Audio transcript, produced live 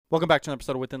Welcome back to another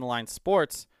episode of Within the Line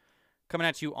Sports. Coming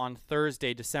at you on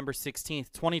Thursday, December 16th,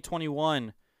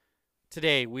 2021.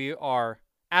 Today, we are,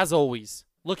 as always,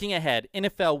 looking ahead.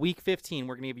 NFL Week 15,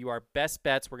 we're going to give you our best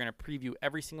bets. We're going to preview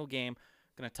every single game.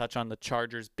 Going to touch on the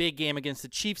Chargers' big game against the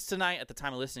Chiefs tonight. At the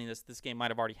time of listening to this game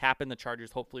might have already happened. The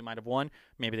Chargers hopefully might have won.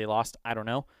 Maybe they lost. I don't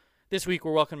know. This week,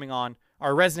 we're welcoming on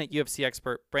our resident UFC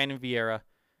expert, Brandon Vieira.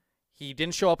 He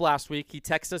didn't show up last week. He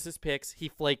texted us his picks. He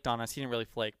flaked on us. He didn't really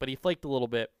flake, but he flaked a little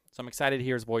bit. So I'm excited to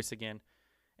hear his voice again.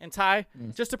 And Ty,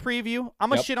 just a preview, I'm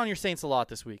going to shit on your Saints a lot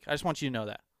this week. I just want you to know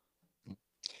that.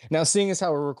 Now, seeing as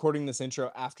how we're recording this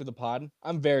intro after the pod,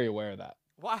 I'm very aware of that.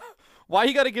 Why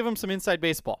you got to give him some inside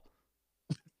baseball?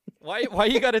 Why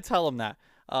you got to tell him that?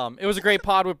 It was a great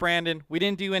pod with Brandon. We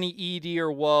didn't do any ED or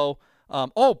whoa.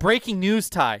 Breaking news,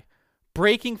 Ty.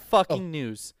 Breaking fucking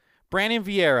news. Brandon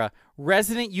Vieira,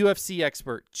 resident UFC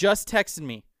expert, just texted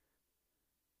me.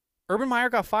 Urban Meyer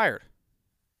got fired.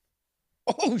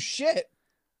 Oh, shit.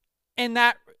 And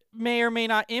that may or may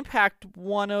not impact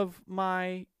one of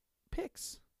my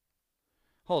picks.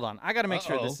 Hold on. I got to make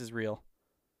sure this is real.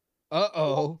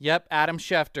 Uh-oh. Yep, Adam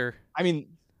Schefter. I mean...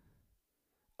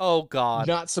 Oh, God.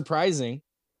 Not surprising.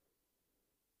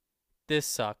 This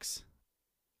sucks.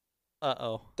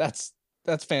 Uh-oh. That's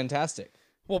fantastic.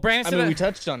 Well, Brandon said... we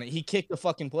touched on it. He kicked the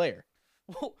fucking player.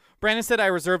 Well, Brandon said I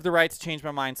reserve the right to change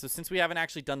my mind. So since we haven't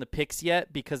actually done the picks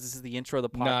yet, because this is the intro of the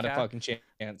podcast... Not a fucking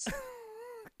chance.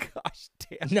 Gosh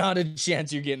damn. Not a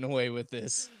chance you're getting away with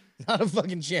this. Not a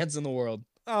fucking chance in the world.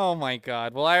 Oh, my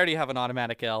God. Well, I already have an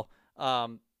automatic L.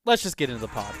 Let's just get into the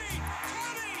pod.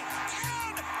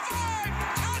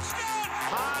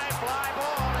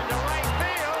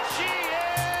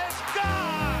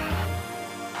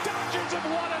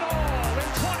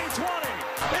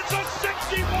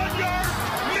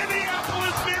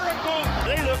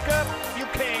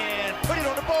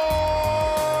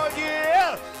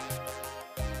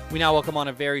 We now welcome on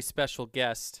a very special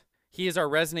guest. He is our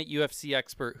resident UFC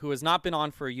expert who has not been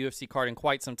on for a UFC card in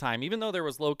quite some time, even though there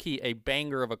was low-key a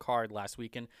banger of a card last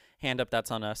weekend. Hand up,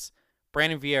 that's on us.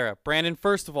 Brandon Vieira. Brandon,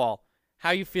 first of all,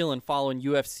 how you feeling following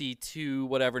UFC 2,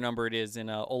 whatever number it is, in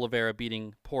Oliveira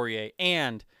beating Poirier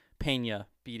and Pena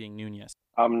beating Nunes?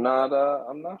 I'm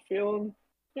not feeling,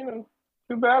 too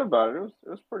bad about it. It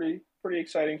was pretty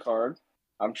exciting card.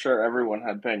 I'm sure everyone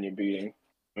had Pena beating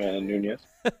Nunes.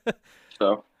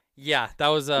 So... Yeah, that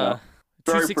was very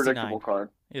predictable card.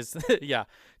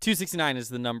 269 is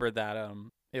the number that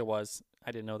it was.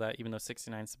 I didn't know that, even though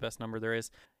 69 is the best number there is.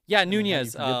 Yeah,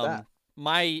 Nunes,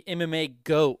 my MMA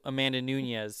GOAT, Amanda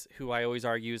Nunes, who I always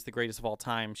argue is the greatest of all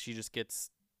time, she just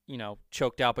gets,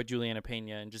 choked out by Juliana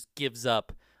Pena and just gives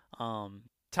up.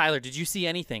 Tyler, did you see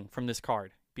anything from this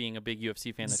card, being a big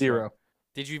UFC fan? Zero.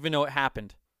 Did you even know it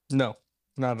happened? No,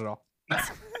 not at all.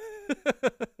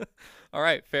 All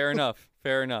right, fair enough.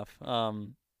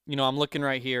 I'm looking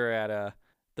right here at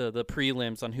the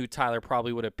prelims on who Tyler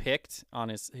probably would have picked on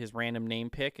his random name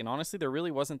pick, and honestly, there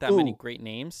really wasn't that many great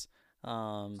names.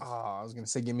 I was gonna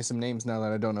say, give me some names now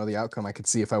that I don't know the outcome. I could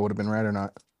see if I would have been right or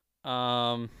not.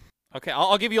 Okay,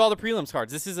 I'll give you all the prelims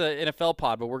cards. This is an NFL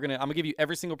pod, but I'm gonna give you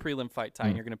every single prelim fight, Ty,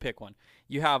 and you're gonna pick one.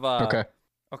 You have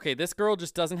Okay, this girl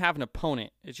just doesn't have an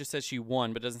opponent. It just says she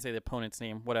won, but doesn't say the opponent's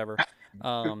name. Whatever.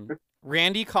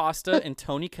 Randy Costa and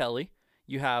Tony Kelly.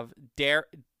 You have Derek,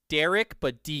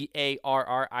 but Darrick,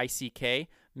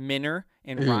 Minner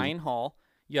and Ryan Hall.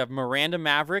 You have Miranda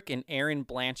Maverick and Aaron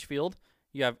Blanchfield.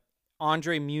 You have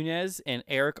Andre Muniz and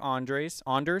Eric Anders.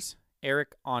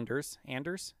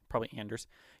 Probably Anders.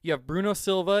 You have Bruno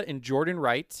Silva and Jordan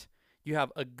Wright. You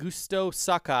have Augusto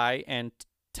Sakai and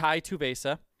Tai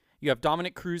Tuvesa. You have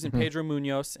Dominic Cruz and Pedro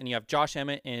Munoz, and you have Josh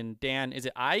Emmett and Dan. Is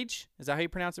it Ige? Is that how you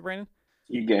pronounce it, Brandon?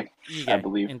 Ige, I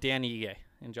believe. And Dan Ige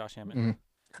and Josh Emmett. All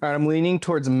right, I'm leaning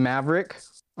towards Maverick,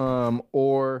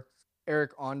 or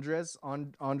Eric Andres. I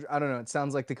don't know. It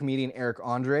sounds like the comedian Eric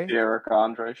Andre. The Eric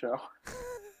Andre show.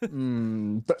 So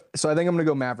I think I'm gonna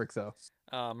go Maverick though.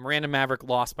 Miranda Maverick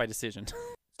lost by decision.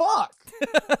 Fuck.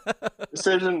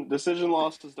 Decision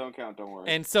losses don't count. Don't worry.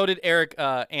 And so did Eric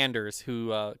Anders,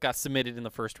 who got submitted in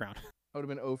the first round. I would have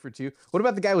been 0 for 2. What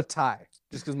about the guy with Ty?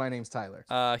 Just because my name's Tyler.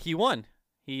 He won.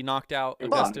 He knocked out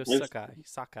Augusto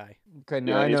Sakai. Okay,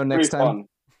 now I know next time.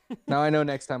 Now I know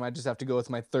next time I just have to go with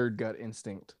my third gut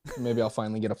instinct. Maybe I'll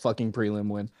finally get a fucking prelim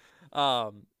win.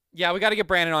 Yeah, we got to get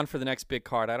Brandon on for the next big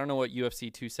card. I don't know what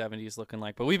UFC 270 is looking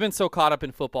like, but we've been so caught up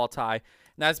in football, Ty. And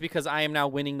that's because I am now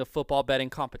winning the football betting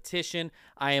competition.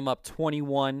 I am up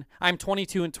 21. I'm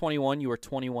 22-21. You are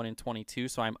 21-22,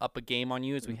 so I'm up a game on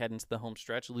you as we head into the home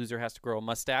stretch. Loser has to grow a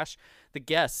mustache. The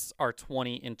guests are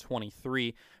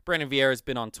 20-23. Brandon Vieira has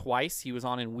been on twice. He was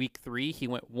on in week 3. He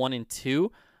went 1-2.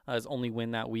 His only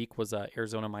win that week was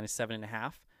Arizona minus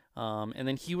 7.5. And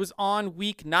then he was on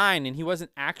week 9, and he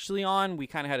wasn't actually on. We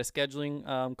kind of had a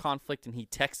scheduling conflict, and he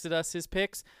texted us his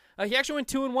picks. He actually went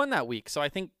 2-1 that week. So I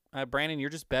think, Brandon, you're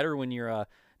just better when you're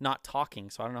not talking.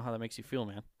 So I don't know how that makes you feel,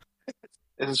 man.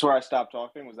 Is this where I stopped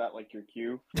talking? Was that like your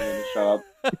cue for me to shut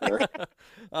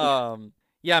up?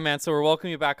 Yeah, man. So we're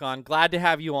welcoming you back on. Glad to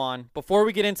have you on. Before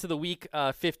we get into the week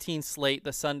 15 slate,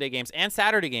 the Sunday games and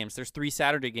Saturday games, there's 3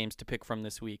 Saturday games to pick from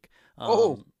this week.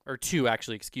 Or 2,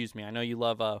 actually. Excuse me. I know you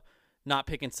love not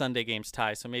picking Sunday games,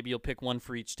 Ty, so maybe you'll pick one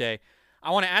for each day. I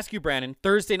want to ask you, Brandon,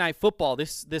 Thursday Night Football.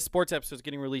 This sports episode is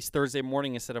getting released Thursday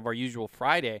morning instead of our usual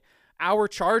Friday. Our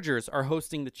Chargers are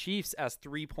hosting the Chiefs as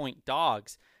 3-point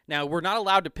dogs. Now, we're not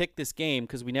allowed to pick this game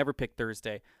because we never pick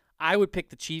Thursday. I would pick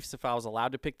the Chiefs if I was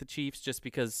allowed to pick the Chiefs just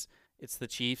because it's the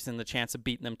Chiefs and the chance of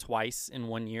beating them twice in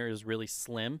 1 year is really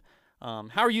slim. How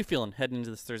are you feeling heading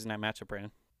into this Thursday night matchup,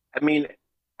 Brandon? I mean,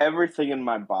 everything in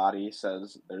my body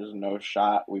says there's no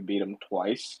shot we beat them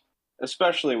twice,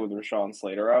 especially with Rashawn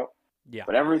Slater out. Yeah.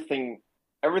 But everything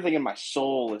in my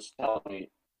soul is telling me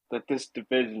that this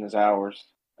division is ours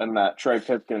and that Trey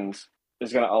Pipkins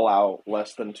is going to allow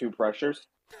less than 2 pressures.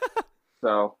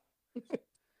 So...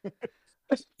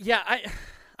 Yeah,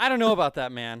 I don't know about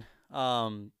that, man. I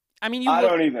mean, I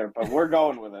don't either, but we're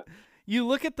going with it. You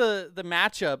look at the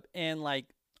matchup and, like,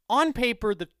 on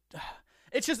paper,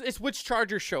 it's which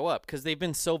Chargers show up because they've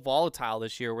been so volatile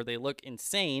this year where they look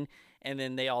insane and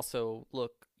then they also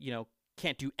look,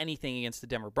 can't do anything against the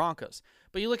Denver Broncos.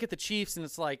 But you look at the Chiefs and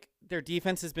it's like their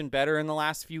defense has been better in the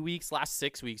last few weeks, last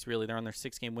 6 weeks, really. They're on their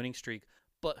 6-game winning streak.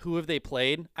 But who have they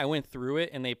played? I went through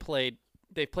it and they've played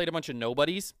a bunch of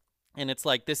nobodies. And it's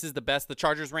like, this is the best. The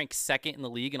Chargers rank 2nd in the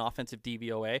league in offensive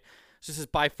DVOA. So this is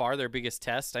by far their biggest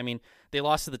test. I mean, they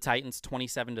lost to the Titans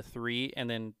 27-3, and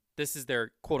then this is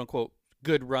their quote-unquote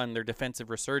good run, their defensive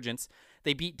resurgence.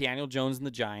 They beat Daniel Jones and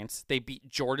the Giants. They beat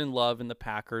Jordan Love and the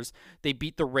Packers. They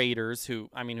beat the Raiders, who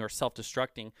are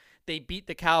self-destructing. They beat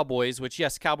the Cowboys, which,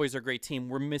 yes, Cowboys are a great team.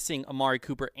 We're missing Amari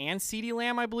Cooper and CeeDee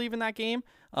Lamb, I believe, in that game.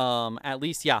 At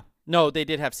least, yeah. No, they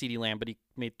did have CeeDee Lamb, but he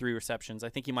made 3 receptions. I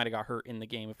think he might have got hurt in the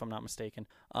game, if I'm not mistaken.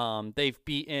 They've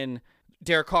beaten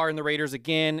Derek Carr and the Raiders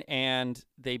again, and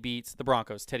they beat the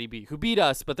Broncos, Teddy B, who beat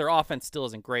us, but their offense still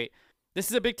isn't great. This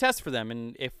is a big test for them,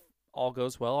 and if all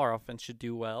goes well, our offense should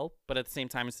do well, but at the same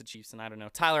time, it's the Chiefs, and I don't know.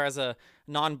 Tyler, as a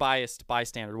non-biased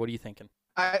bystander, what are you thinking?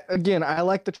 I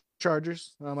like the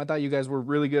Chargers. I thought you guys were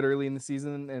really good early in the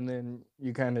season, and then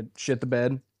you kind of shit the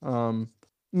bed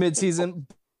mid-season,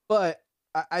 but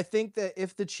I think that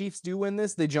if the Chiefs do win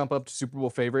this, they jump up to Super Bowl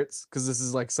favorites because this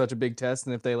is like such a big test.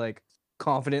 And if they like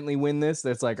confidently win this,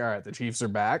 that's like, all right, the Chiefs are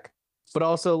back. But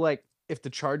also like if the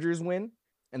Chargers win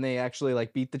and they actually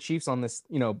like beat the Chiefs on this,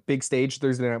 big stage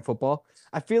Thursday Night Football,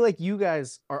 I feel like you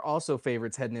guys are also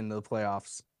favorites heading into the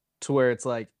playoffs to where it's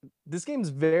like this game's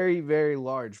very, very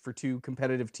large for 2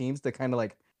 competitive teams to kind of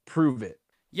like prove it.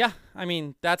 Yeah, I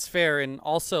mean, that's fair. And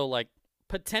also like,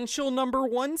 potential number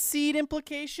 1 seed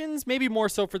implications, maybe more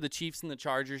so for the Chiefs and the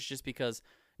Chargers, just because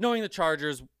knowing the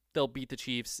Chargers, they'll beat the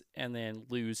Chiefs and then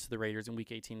lose to the Raiders in Week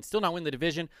 18. Still not win the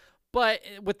division, but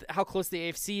with how close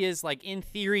the AFC is, like in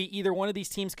theory, either one of these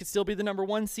teams could still be the number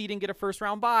 1 seed and get a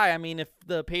first-round bye. I mean, if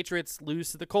the Patriots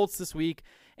lose to the Colts this week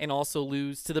and also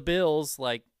lose to the Bills,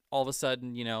 like all of a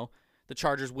sudden, the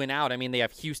Chargers win out. I mean, they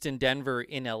have Houston, Denver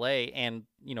in LA, and,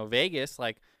 Vegas,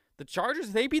 like, the Chargers,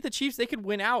 if they beat the Chiefs, they could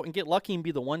win out and get lucky and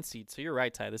be the 1 seed. So you're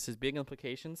right, Ty. This is big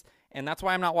implications, and that's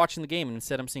why I'm not watching the game, and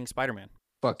instead I'm seeing Spider-Man.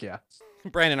 Fuck yeah.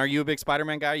 Brandon, are you a big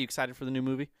Spider-Man guy? Are you excited for the new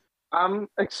movie? I'm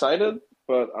excited,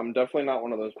 but I'm definitely not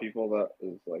one of those people that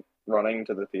is like running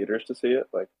to the theaters to see it.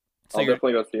 Like, So I'll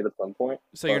definitely go see it at some point.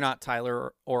 So you're not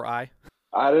Tyler or I?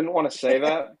 I didn't want to say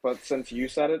that, but since you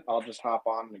said it, I'll just hop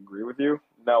on and agree with you.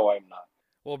 No, I'm not.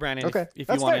 Well, Brandon, okay. if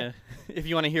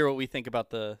you want to hear what we think about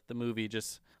the movie,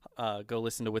 just go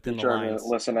listen to Within the Lines.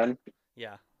 Listen in.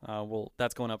 Yeah. Well,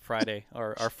 that's going up Friday.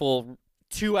 Our full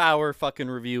 2-hour fucking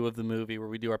review of the movie where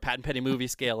we do our Pat Petty movie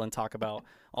scale and talk about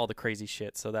all the crazy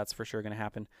shit. So that's for sure going to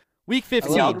happen. Week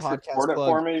 15. Can you just record it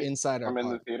for me inside from in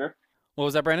the theater? What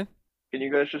was that, Brandon? Can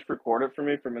you guys just record it for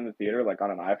me from in the theater, like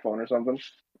on an iPhone or something,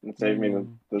 and save me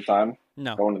the time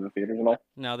No. going to the theaters and all?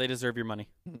 No, they deserve your money.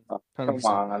 Oh, come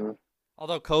on.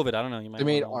 Although COVID, I don't know. You might They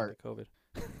made want art. COVID.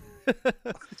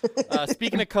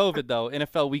 Speaking of COVID, though,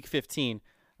 NFL Week 15.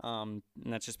 And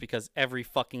that's just because every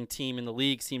fucking team in the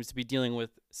league seems to be dealing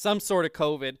with some sort of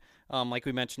COVID. Like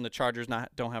we mentioned, the Chargers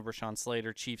don't have Rashawn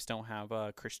Slater. Chiefs don't have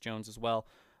Chris Jones as well.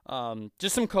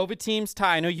 Just some COVID teams.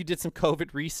 Ty, I know you did some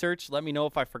COVID research. Let me know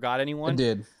if I forgot anyone. I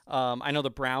did. I know the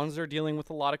Browns are dealing with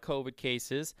a lot of COVID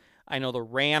cases. I know the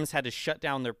Rams had to shut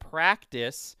down their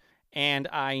practice. And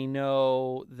I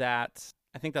know that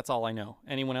I think that's all I know.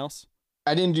 Anyone else?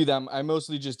 I didn't do that. I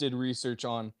mostly just did research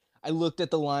on. I looked at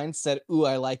the line, said, "Ooh,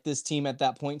 I like this team at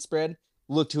that point spread."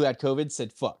 Looked who had COVID,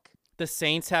 said, "Fuck." The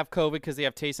Saints have COVID because they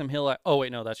have Taysom Hill. Oh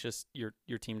wait, no, that's just your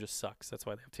team just sucks. That's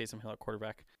why they have Taysom Hill at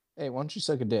quarterback. Hey, why don't you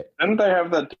suck a dick? Didn't they have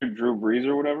that dude, Drew Brees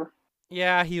or whatever?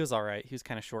 Yeah, he was all right. He was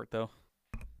kind of short though.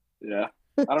 Yeah.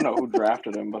 I don't know who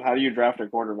drafted him, but how do you draft a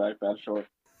quarterback that short?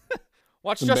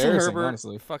 Watch It's Justin embarrassing, Herbert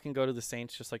honestly. fucking go to the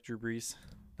Saints just like Drew Brees.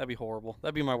 That'd be horrible.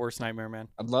 That'd be my worst nightmare, man.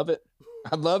 I'd love it.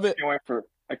 I'd love it.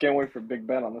 I can't wait for Big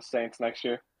Ben on the Saints next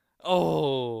year.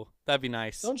 Oh, that'd be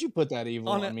nice. Don't you put that evil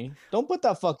On on, it. me. Don't put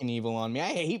that fucking evil on me. I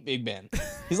hate Big Ben.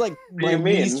 He's like do my you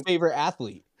mean? least favorite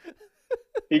athlete.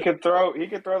 He could throw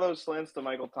those slants to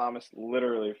Michael Thomas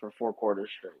literally for 4 quarters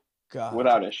straight God.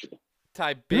 without issue. Ty,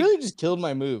 You big. really just killed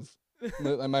my move.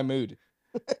 My mood.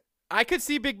 I could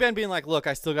see Big Ben being like, "Look,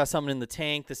 I still got something in the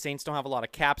tank. The Saints don't have a lot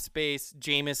of cap space.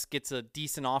 Jameis gets a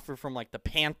decent offer from like the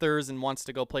Panthers and wants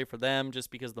to go play for them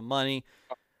just because of the money.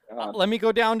 Let me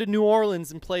go down to New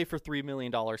Orleans and play for $3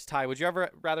 million." Ty, would you ever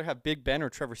rather have Big Ben or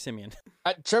Trevor Siemian?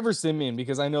 Trevor Siemian,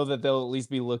 because I know that they'll at least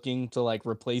be looking to like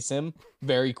replace him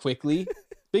very quickly.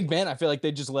 Big Ben, I feel like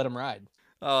they just let him ride.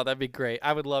 Oh, that'd be great.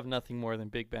 I would love nothing more than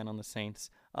Big Ben on the Saints.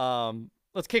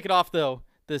 Let's kick it off though.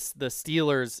 The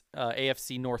Steelers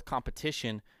AFC North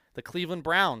competition. The Cleveland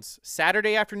Browns,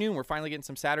 Saturday afternoon. We're finally getting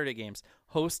some Saturday games.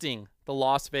 Hosting the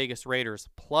Las Vegas Raiders.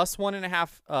 Plus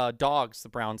 1.5 dogs, the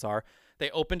Browns are. They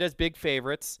opened as big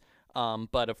favorites,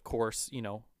 but of course,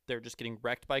 they're just getting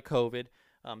wrecked by COVID.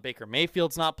 Baker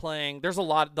Mayfield's not playing. There's a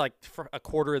lot, like a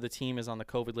quarter of the team is on the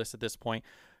COVID list at this point.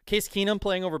 Case Keenum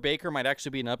playing over Baker might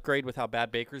actually be an upgrade with how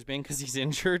bad Baker's been because he's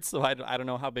injured, so I don't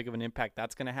know how big of an impact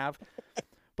that's going to have.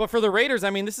 But for the Raiders, I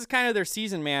mean, this is kind of their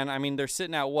season, man. I mean, they're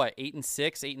sitting at, 8-6,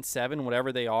 8-7,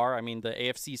 whatever they are. I mean, the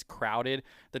AFC's crowded.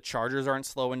 The Chargers aren't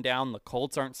slowing down. The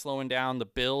Colts aren't slowing down. The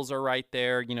Bills are right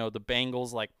there. The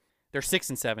Bengals, they're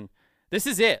 6-7. This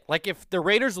is it. Like, if the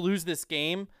Raiders lose this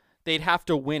game, they'd have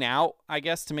to win out, I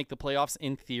guess, to make the playoffs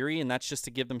in theory, and that's just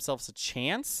to give themselves a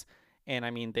chance. And, I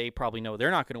mean, they probably know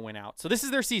they're not going to win out. So this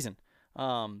is their season.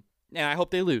 And I hope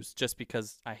they lose just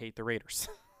because I hate the Raiders.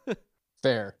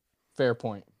 Fair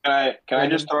point. Can I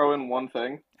just throw in one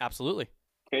thing? Absolutely.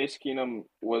 Case Keenum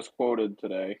was quoted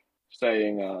today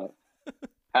saying,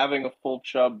 having a full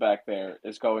Chubb back there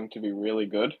is going to be really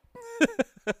good.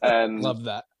 And Love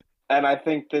that. And I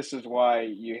think this is why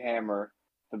you hammer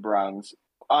the Browns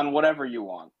on whatever you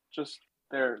want. Just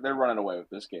they're running away with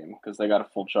this game because they got a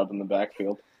full Chubb in the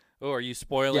backfield. Oh, are you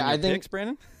spoiling Yeah, your I think- picks,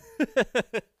 Brandon?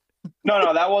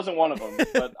 No, that wasn't one of them.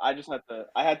 But I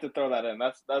had to throw that in.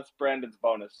 That's Brandon's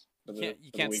bonus. You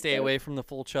can't stay away from the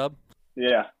full Chubb.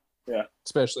 Yeah.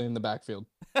 Especially in the backfield.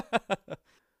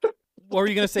 What were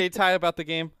you going to say, Ty, about the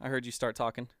game? I heard you start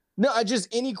talking. No,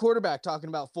 any quarterback talking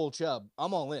about full Chubb,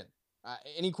 I'm all in.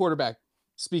 Any quarterback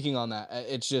speaking on that,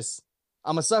 it's just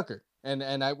I'm a sucker, and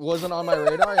I wasn't on my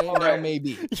radar, and now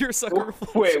maybe. You're a sucker for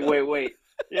full Chubb. Wait.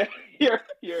 Yeah,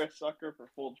 you're a sucker for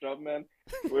full Chubb, man.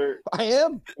 I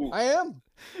am.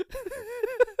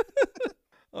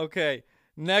 Okay,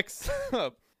 next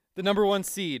up, the number 1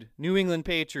 seed, New England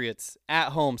Patriots, at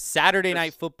home, Saturday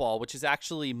Night Football, which is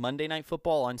actually Monday Night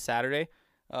Football on Saturday.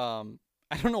 I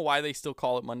don't know why they still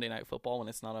call it Monday Night Football when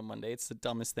it's not on Monday. It's the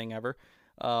dumbest thing ever.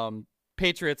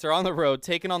 Patriots are on the road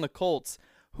taking on the Colts,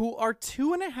 who are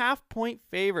 2.5-point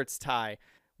favorites, Ty.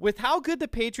 With how good the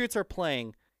Patriots are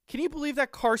playing, can you believe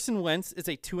that Carson Wentz is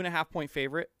a 2.5-point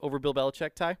favorite over Bill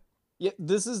Belichick, Ty? Yeah,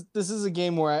 this is a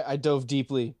game where I dove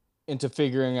deeply into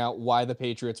figuring out why the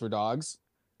Patriots were dogs.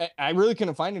 I really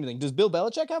couldn't find anything. Does Bill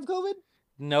Belichick have COVID?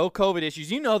 No COVID issues.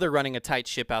 They're running a tight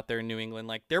ship out there in New England.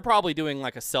 Like, they're probably doing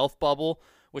like a self bubble,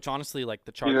 which honestly, like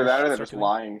the Chargers. Either that or they're start just doing.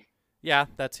 lying. Yeah,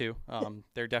 that too.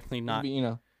 They're definitely not. Maybe,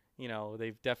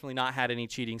 They've definitely not had any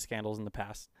cheating scandals in the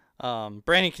past.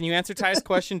 Brandon, can you answer Ty's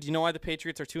question? Do you know why the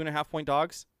Patriots are 2.5-point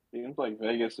dogs? Seems like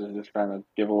Vegas is just trying to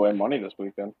give away money this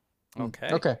weekend. Okay.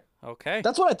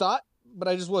 That's what I thought, but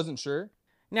I just wasn't sure.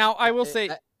 Now I will say,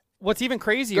 what's even Go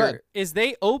crazier ahead. is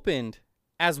they opened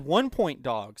as 1-point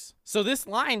dogs. So this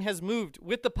line has moved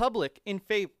with the public in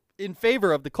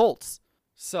favor of the Colts.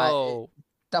 So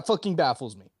That fucking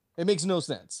baffles me. It makes no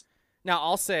sense. Now,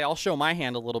 I'll show my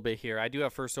hand a little bit here. I do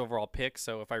have first overall pick,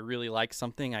 so if I really like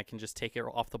something, I can just take it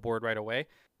off the board right away.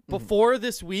 Before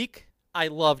this week, I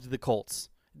loved the Colts.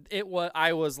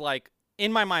 I was like,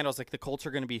 in my mind, I was like, the Colts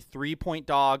are going to be 3-point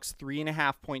dogs,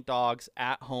 3.5-point dogs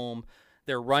at home.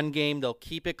 Their run game, they'll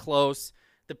keep it close.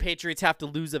 The Patriots have to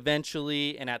lose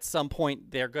eventually, and at some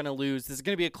point, they're going to lose. This is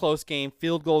going to be a close game,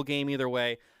 field goal game either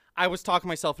way. I was talking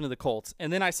myself into the Colts,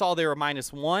 and then I saw they were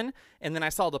 -1, and then I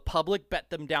saw the public bet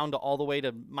them down to all the way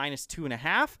to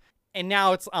 -2.5, and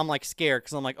now I'm like scared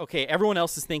because I'm like, okay, everyone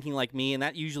else is thinking like me, and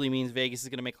that usually means Vegas is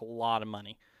going to make a lot of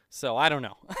money. So I don't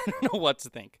know. I don't know what to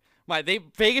think.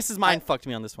 Vegas's mind fucked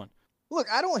me on this one. Look,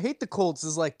 I don't hate the Colts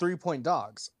as like 3-point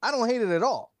dogs. I don't hate it at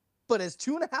all. But as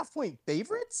 2.5-point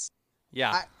favorites?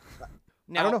 Yeah. I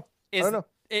don't know. I don't know.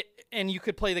 And you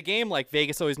could play the game like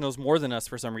Vegas always knows more than us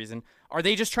for some reason. Are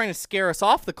they just trying to scare us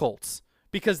off the Colts?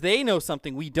 Because they know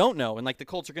something we don't know. And like the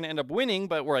Colts are going to end up winning,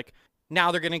 but we're like, now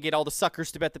they're going to get all the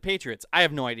suckers to bet the Patriots. I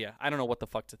have no idea. I don't know what the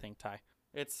fuck to think, Ty.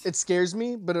 It scares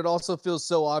me, but it also feels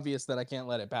so obvious that I can't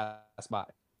let it pass by.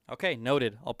 Okay,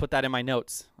 noted. I'll put that in my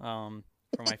notes for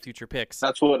my future picks.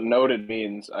 That's what noted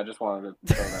means. I just wanted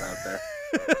to throw that out there.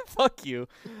 Fuck you.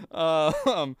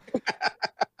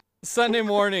 Sunday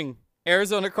morning,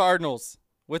 Arizona Cardinals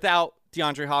without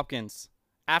DeAndre Hopkins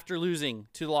after losing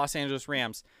to the Los Angeles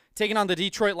Rams, taking on the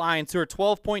Detroit Lions, who are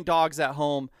 12-point dogs at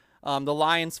home. The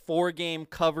Lions' 4-game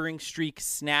covering streak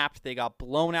snapped. They got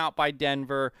blown out by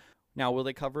Denver. Now, will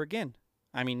they cover again?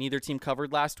 I mean, neither team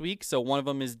covered last week, so one of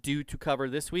them is due to cover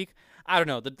this week. I don't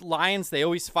know. The Lions, they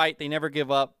always fight. They never give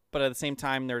up, but at the same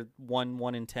time, they're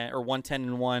 1-10 or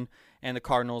 1-10-1, and the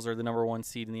Cardinals are the number 1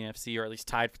 seed in the NFC, or at least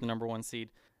tied for the number 1 seed.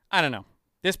 I don't know.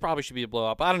 This probably should be a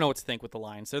blowout, but I don't know what to think with the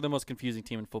Lions. They're the most confusing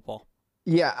team in football.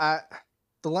 Yeah,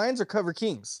 the Lions are cover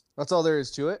kings. That's all there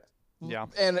is to it. Yeah.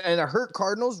 And a hurt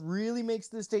Cardinals really makes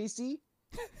this tasty,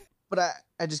 but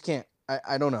I just can't.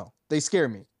 I don't know. They scare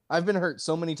me. I've been hurt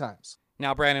so many times.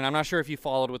 Now, Brandon, I'm not sure if you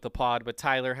followed with the pod, but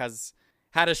Tyler has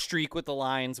had a streak with the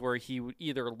Lions where he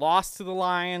either lost to the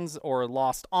Lions or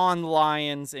lost on the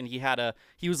Lions, and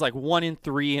he was like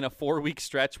 1-3 in a 4-week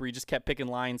stretch where he just kept picking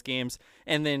Lions games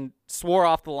and then swore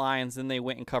off the Lions, and they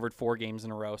went and covered 4 games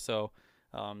in a row. So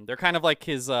they're kind of like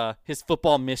his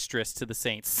football mistress to the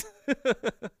Saints.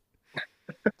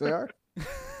 They are.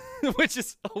 Which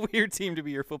is a weird team to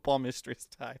be your football mistress,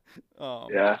 Ty.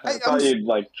 Yeah, I thought you'd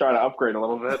like try to upgrade a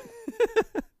little bit.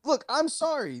 Look, I'm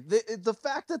sorry. The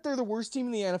fact that they're the worst team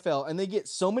in the NFL and they get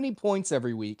so many points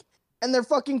every week, and their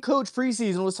fucking coach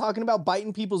preseason was talking about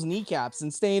biting people's kneecaps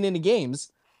and staying into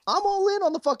games. I'm all in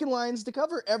on the fucking Lions to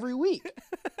cover every week.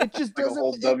 It just Like a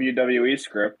whole WWE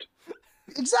script.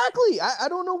 Exactly. I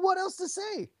don't know what else to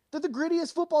say. They're the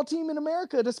grittiest football team in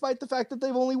America, despite the fact that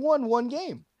they've only won 1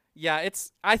 game. Yeah,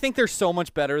 I think they're so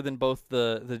much better than both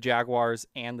the Jaguars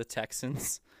and the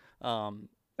Texans. And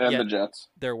the Jets.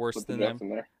 They're worse Put than the Jets them.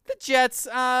 in there. The Jets,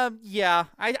 yeah.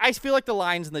 I feel like the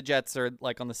Lions and the Jets are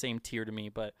like on the same tier to me,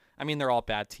 but I mean, they're all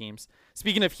bad teams.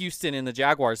 Speaking of Houston and the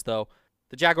Jaguars, though,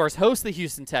 the Jaguars host the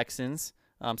Houston Texans.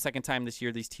 Second time this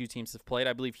year these two teams have played.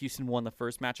 I believe Houston won the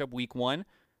first matchup week 1.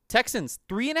 Texans,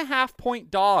 3.5-point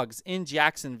dogs in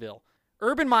Jacksonville.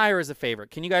 Urban Meyer is a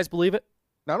favorite. Can you guys believe it?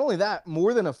 Not only that,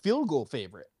 more than a field goal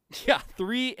favorite. Yeah,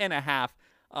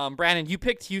 3.5. Brandon, you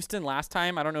picked Houston last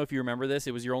time. I don't know if you remember this.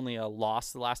 It was your only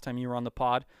loss the last time you were on the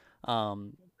pod. Yeah.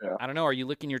 I don't know. Are you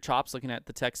licking your chops looking at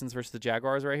the Texans versus the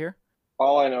Jaguars right here?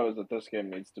 All I know is that this game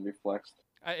needs to be flexed.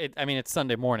 I mean, it's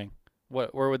Sunday morning.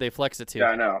 Where would they flex it to? Yeah,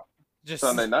 I know. Just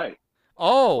Sunday night.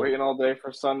 Oh. Waiting all day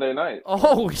for Sunday night.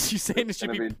 Oh, you saying it It's should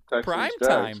gonna be Texans prime Jags.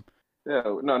 time? Yeah,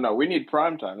 no, we need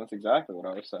prime time. That's exactly what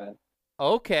I was saying.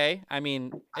 Okay. I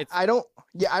mean, it's I don't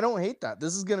hate that.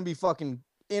 This is going to be fucking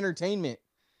entertainment,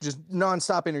 just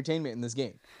nonstop entertainment in this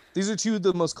game. These are two of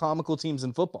the most comical teams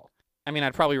in football. I mean,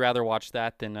 I'd probably rather watch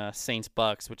that than Saints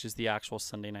Bucks, which is the actual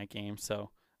Sunday night game. So,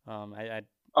 I'd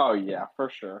Oh yeah, for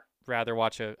sure. rather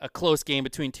watch a close game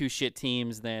between two shit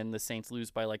teams than the Saints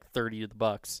lose by like 30 to the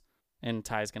Bucks. And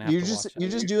Ty's gonna have to watch it.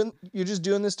 You're just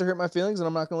doing this to hurt my feelings, and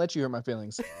I'm not gonna let you hurt my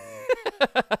feelings.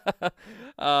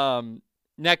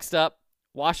 Next up,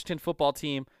 Washington football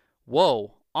team.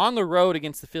 Whoa. On the road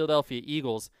against the Philadelphia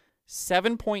Eagles.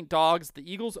 7-point dogs. The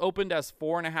Eagles opened as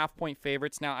 4.5-point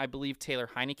favorites. Now, I believe Taylor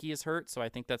Heineke is hurt, so I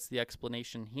think that's the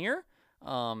explanation here.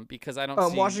 Because I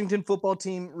don't see... Washington football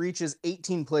team reaches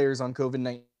 18 players on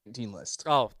COVID-19 list.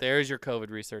 Oh, there's your COVID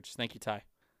research. Thank you, Ty.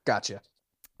 Gotcha.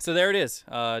 So there it is.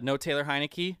 No Taylor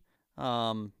Heineke.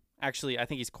 Actually, I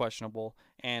think he's questionable.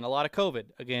 And a lot of COVID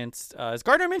against... is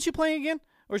Gardner Minshew playing again?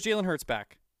 Or is Jalen Hurts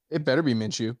back? It better be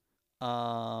Minshew.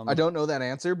 I don't know that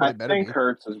answer, but I it better think be.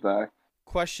 Hurts is back.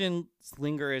 Questions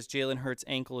linger as Jalen Hurts'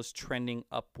 ankle is trending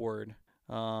upward.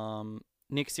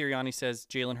 Nick Sirianni says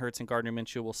Jalen Hurts and Gardner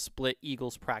Minshew will split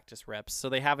Eagles practice reps, so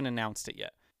they haven't announced it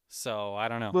yet. So I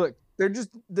don't know. Look, they're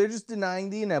just denying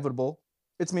the inevitable.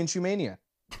 It's Minshew mania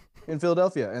in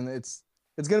Philadelphia, and it's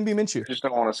gonna be Minshew. Just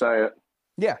don't want to say it.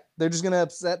 Yeah, they're just gonna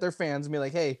upset their fans and be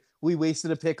like, "Hey, we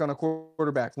wasted a pick on a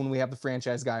quarterback when we have the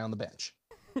franchise guy on the bench."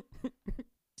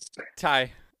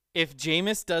 Ty, if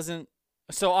Jameis doesn't,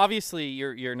 so obviously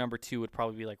your number 2 would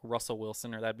probably be like Russell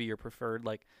Wilson, or that'd be your preferred,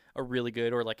 like a really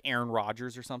good, or like Aaron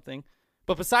Rodgers or something.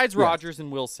 But besides Rodgers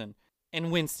and Wilson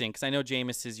and Winston, because I know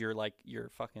Jameis is your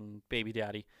fucking baby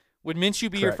daddy, would Minshew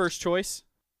be your first choice?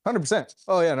 100%.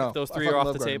 Oh yeah, no. If those 3 are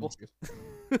off the table.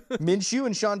 Minshew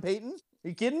and Sean Payton? Are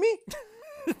you kidding me?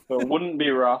 So it wouldn't be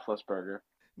Roethlisberger.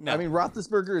 No. I mean,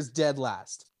 Roethlisberger is dead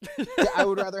last. I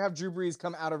would rather have Drew Brees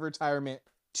come out of retirement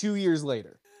 2 years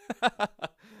later.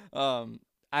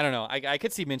 I don't know. I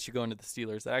could see Minshew going to the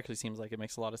Steelers. That actually seems like it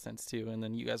makes a lot of sense too. And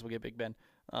then you guys will get Big Ben.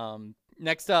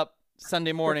 Next up,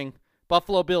 Sunday morning,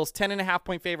 Buffalo Bills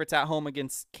 10.5-point favorites at home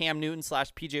against Cam Newton /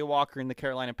 PJ Walker and the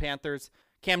Carolina Panthers.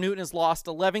 Cam Newton has lost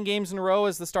 11 games in a row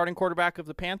as the starting quarterback of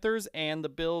the Panthers, and the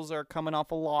Bills are coming off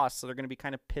a loss, so they're going to be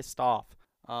kind of pissed off.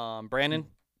 Brandon,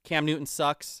 Cam Newton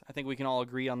sucks. I think we can all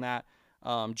agree on that.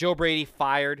 Joe Brady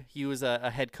fired. He was a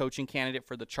head coaching candidate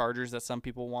for the Chargers that some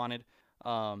people wanted.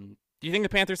 Do you think the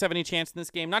Panthers have any chance in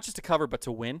this game? Not just to cover, but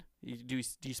to win? Do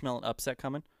you smell an upset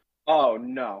coming? Oh,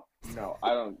 no,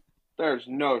 I don't. There's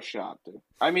no shot, dude.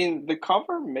 I mean, the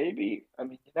cover, maybe. I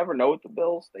mean, you never know with the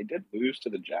Bills. They did lose to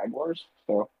the Jaguars,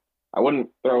 so I wouldn't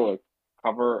throw a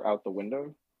cover out the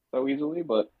window so easily,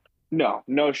 but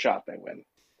no shot they win.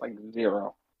 Like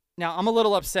 0. Now, I'm a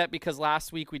little upset because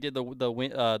last week we did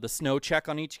the snow check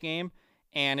on each game,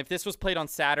 and if this was played on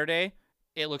Saturday,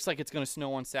 it looks like it's going to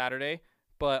snow on Saturday,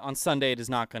 but on Sunday it is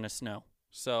not going to snow.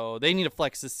 So they need to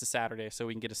flex this to Saturday so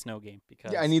we can get a snow game.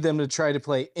 Because I need them to try to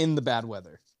play in the bad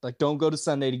weather. Like, don't go to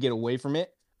Sunday to get away from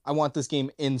it. I want this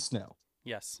game in snow.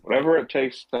 Yes. Whatever it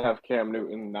takes to have Cam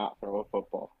Newton not throw a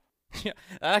football. Yeah,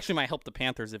 that actually might help the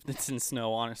Panthers if it's in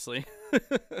snow, honestly.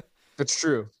 That's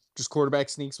true. Just quarterback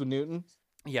sneaks with Newton.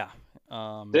 Yeah.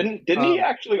 Didn't he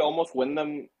actually almost win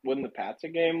the Pats a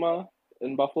game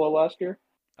in Buffalo last year?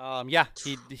 Yeah,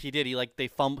 he did.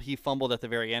 He fumbled at the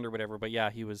very end or whatever, but yeah,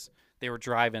 they were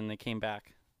driving, they came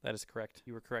back. That is correct.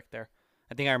 You were correct there.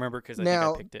 I think I remember because I think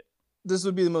I picked it. This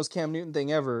would be the most Cam Newton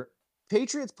thing ever.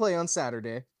 Patriots play on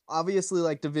Saturday. Obviously,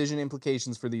 like, division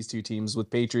implications for these two teams with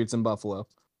Patriots and Buffalo.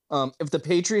 If the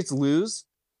Patriots lose,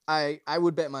 I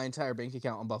would bet my entire bank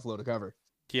account on Buffalo to cover.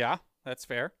 Yeah, that's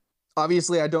fair.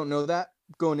 Obviously, I don't know that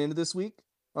going into this week.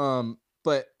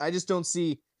 But I just don't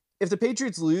see, if the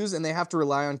Patriots lose and they have to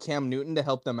rely on Cam Newton to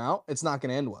help them out, it's not going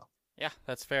to end well. Yeah,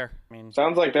 that's fair. I mean,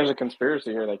 sounds like there's a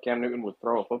conspiracy here that Cam Newton would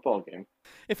throw a football game.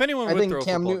 If anyone would throw a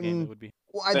football game, it would be.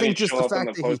 Well, I think just the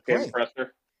fact that he's playing.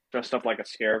 Dressed up like a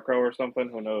scarecrow or something.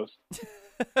 Who knows?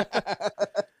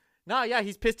 No, yeah,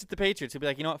 he's pissed at the Patriots. He'll be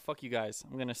like, you know what? Fuck you guys.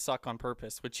 I'm going to suck on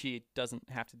purpose, which he doesn't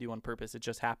have to do on purpose. It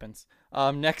just happens.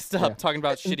 Next up, talking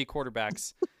about shitty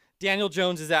quarterbacks. Daniel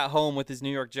Jones is at home with his New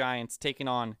York Giants taking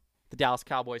on the Dallas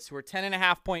Cowboys, who are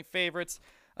 10.5-point favorites.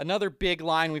 Another big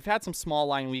line. We've had some small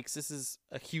line weeks. This is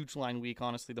a huge line week,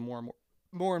 honestly, the more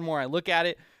and more I look at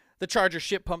it. The Chargers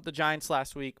shit pumped the Giants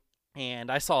last week,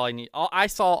 and I saw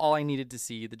all I needed to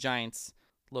see. The Giants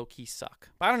low-key suck.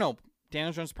 But I don't know.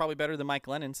 Daniel Jones is probably better than Mike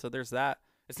Lennon, so there's that.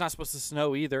 It's not supposed to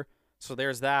snow either, so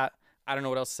there's that. I don't know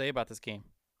what else to say about this game.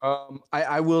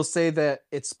 I will say that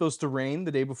it's supposed to rain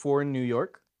the day before in New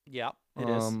York. Yeah, it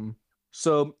is.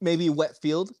 So maybe wet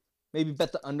field. Maybe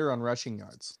bet the under on rushing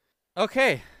yards.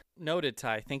 Okay. Noted,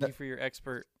 Ty. Thank you for your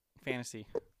expert fantasy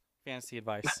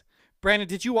advice. Brandon,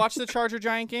 did you watch the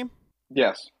Charger-Giant game?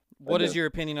 Yes. What is your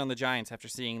opinion on the Giants after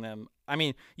seeing them? I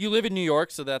mean, you live in New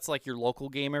York, so that's like your local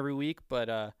game every week,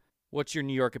 but what's your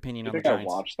New York opinion on the Giants? Do you think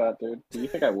I watch that, dude? Do you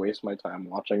think I waste my time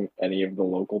watching any of the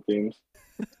local teams?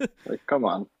 Like, come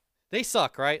on. They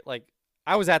suck, right? Like,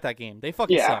 I was at that game. They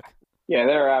fucking suck. Yeah,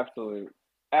 they're absolute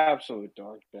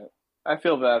dog shit. I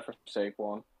feel bad for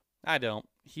Saquon. I don't.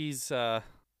 He's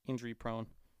injury prone.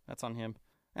 That's on him.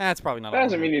 That's probably not. That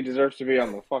doesn't mean he deserves to be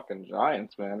on the fucking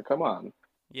Giants, man. Come on.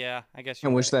 Yeah, I guess.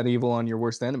 And wish that evil on your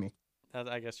worst enemy.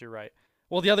 I guess you're right.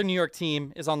 Well, the other New York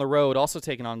team is on the road, also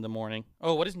taking on the morning.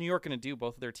 Oh, what is New York going to do?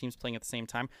 Both of their teams playing at the same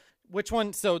time. Which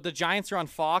one? So the Giants are on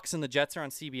Fox and the Jets are on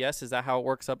CBS. Is that how it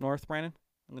works up north, Brandon?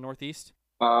 In the Northeast?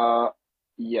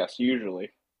 Yes,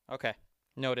 usually. Okay,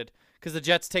 noted. Because the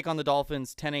Jets take on the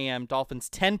Dolphins, 10 a.m. Dolphins,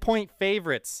 10-point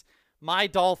favorites. My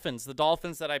Dolphins, the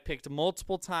Dolphins that I picked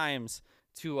multiple times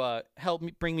to help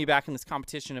me bring me back in this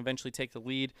competition and eventually take the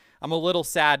lead. I'm a little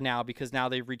sad now because now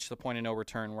they've reached the point of no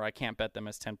return where I can't bet them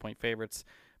as 10-point favorites.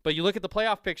 But you look at the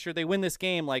playoff picture, they win this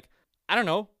game. Like, I don't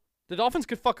know. The Dolphins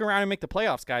could fuck around and make the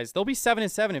playoffs, guys. They'll be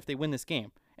 7-7 if they win this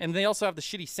game. And they also have the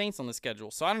shitty Saints on the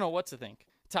schedule. So I don't know what to think.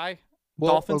 Ty,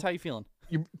 Dolphins, how you feeling?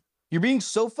 You're being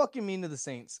so fucking mean to the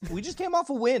Saints. We just came off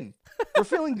a win. We're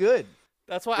feeling good.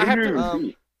 That's why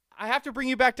I have to bring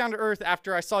you back down to earth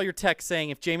after I saw your text saying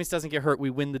if Jameis doesn't get hurt, we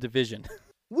win the division.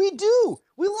 We do.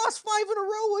 We lost 5 in a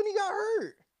row when he got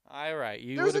hurt. All right.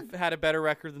 You would have had a better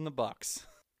record than the Bucs.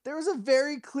 There was a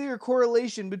very clear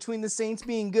correlation between the Saints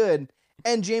being good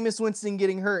and Jameis Winston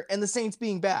getting hurt and the Saints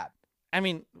being bad. I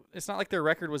mean, it's not like their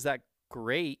record was that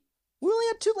great. We only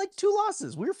had two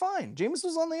losses. We were fine. Jameis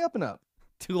was on the up and up.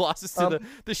 2 losses to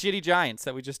the shitty Giants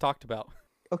that we just talked about.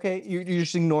 Okay, you're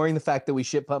just ignoring the fact that we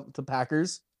shit pumped the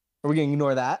Packers. Are we going to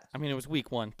ignore that? I mean, it was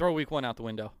week 1. Throw week 1 out the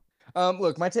window.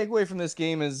 Look, my takeaway from this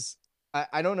game is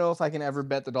I don't know if I can ever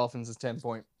bet the Dolphins as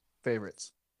 10-point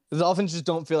favorites. The Dolphins just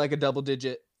don't feel like a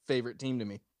double-digit favorite team to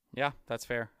me. Yeah, that's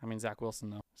fair. I mean, Zach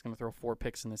Wilson, though, is going to throw 4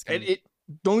 picks in this game.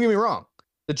 Don't get me wrong.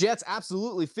 The Jets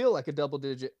absolutely feel like a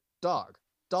double-digit dog.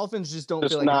 Dolphins just don't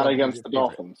just feel like not a against the favorite.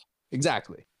 Dolphins.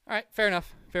 Exactly. All right, fair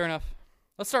enough.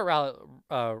 Let's start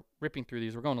ripping through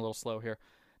these. We're going a little slow here.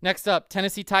 Next up,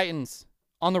 Tennessee Titans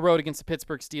on the road against the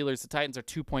Pittsburgh Steelers. The Titans are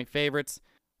 2-point favorites.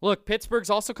 Look, Pittsburgh's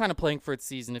also kind of playing for its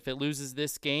season. If it loses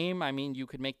this game, I mean, you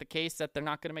could make the case that they're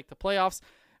not going to make the playoffs.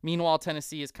 Meanwhile,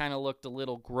 Tennessee has kind of looked a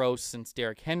little gross since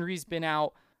Derrick Henry's been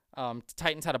out.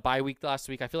 Titans had a bye week last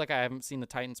week. I feel like I haven't seen the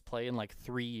Titans play in like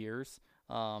 3 years.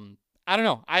 I don't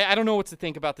know. I don't know what to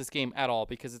think about this game at all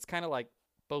because it's kind of like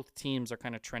both teams are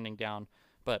kind of trending down.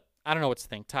 But I don't know what to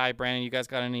think. Ty, Brandon, you guys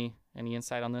got any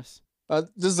insight on this?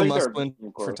 This is a must-win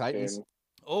for Titans. Game.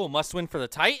 Oh, must-win for the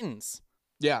Titans.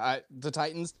 Yeah, the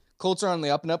Titans. Colts are on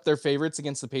the up and up. They're favorites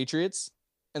against the Patriots.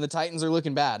 And the Titans are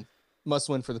looking bad.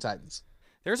 Must-win for the Titans.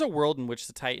 There's a world in which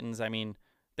the Titans, I mean,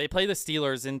 they play the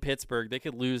Steelers in Pittsburgh. They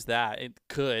could lose that. It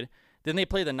could. Then they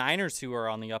play the Niners, who are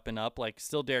on the up and up. Like,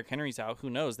 still Derrick Henry's out. Who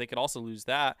knows? They could also lose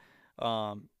that.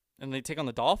 And they take on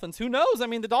the Dolphins. Who knows? I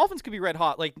mean, the Dolphins could be red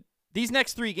hot. Like, these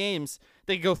next 3 games,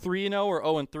 they could go 3-0 or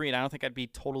 0-3, and I don't think I'd be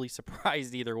totally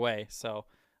surprised either way. So,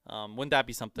 wouldn't that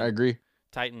be something? I agree.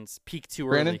 Titans peak too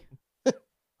Brandon? early.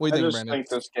 What do you think, I just Brandon? think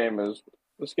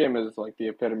this game is like the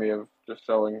epitome of just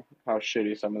showing how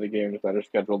shitty some of the games that are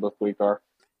scheduled this week are.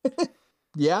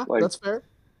 Yeah, Like- that's fair.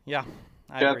 Yeah,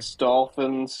 I agree. Jets,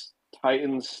 Dolphins,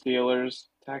 Titans, Steelers,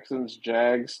 Texans,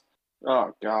 Jags.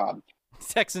 Oh God.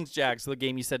 Texans, Jags, the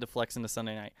game you said to flex into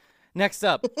Sunday night. Next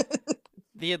up,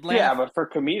 the Atlanta. Yeah, but for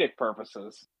comedic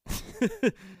purposes.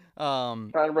 um,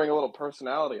 Trying to bring a little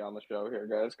personality on the show here,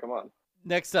 guys. Come on.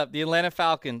 Next up, the Atlanta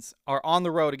Falcons are on the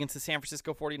road against the San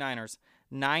Francisco 49ers.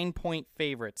 9-point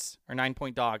favorites, or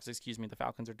 9-point dogs, excuse me. The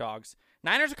Falcons are dogs.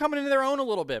 Niners are coming into their own a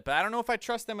little bit, but I don't know if I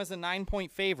trust them as a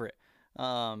 9-point favorite.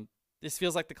 This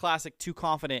feels like the classic too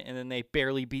confident, and then they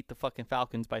barely beat the fucking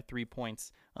Falcons by 3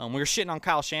 points. We were shitting on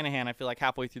Kyle Shanahan, I feel like,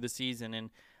 halfway through the season, and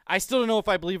I still don't know if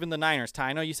I believe in the Niners. Ty,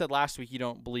 I know you said last week you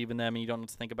don't believe in them and you don't know what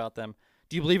to think about them.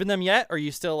 Do you believe in them yet, or are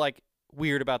you still, like,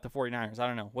 weird about the 49ers? I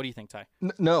don't know. What do you think, Ty?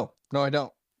 No, I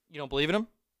don't. You don't believe in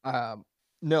them?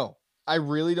 No, I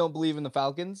really don't believe in the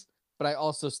Falcons, but I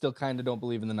also still kind of don't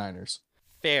believe in the Niners.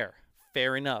 Fair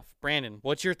enough. Brandon,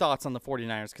 what's your thoughts on the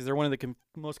 49ers? Because they're one of the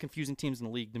most confusing teams in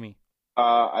the league to me.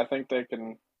 I think they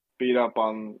can beat up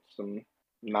on some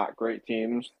not great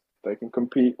teams. They can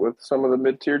compete with some of the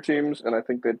mid-tier teams, and I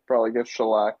think they'd probably get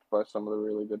shellacked by some of the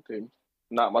really good teams.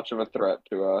 Not much of a threat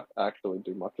to actually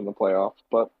do much in the playoffs,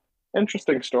 but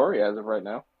interesting story as of right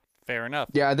now. Fair enough.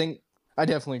 Yeah, I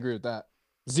definitely agree with that.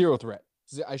 Zero threat.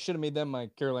 I should have made them my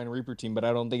Carolina Reaper team, but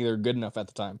I don't think they were good enough at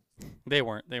the time. They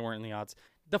weren't in the odds.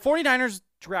 The 49ers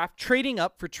draft, trading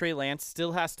up for Trey Lance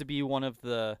still has to be one of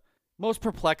the most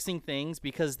perplexing things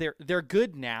because they're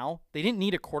good now. They didn't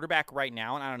need a quarterback right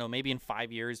now, and I don't know, maybe in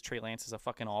 5 years Trey Lance is a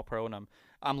fucking all-pro and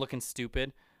I'm looking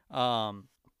stupid.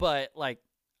 But like,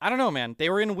 I don't know, man. They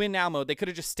were in win now mode. They could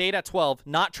have just stayed at 12,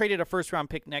 not traded a first-round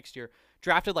pick next year,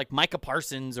 drafted like Micah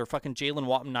Parsons or fucking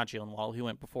not Jalen Waddle, who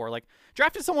went before. Like,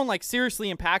 drafted someone like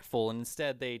seriously impactful, and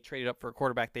instead they traded up for a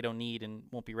quarterback they don't need and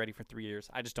won't be ready for 3 years.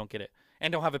 I just don't get it.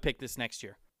 And don't have a pick this next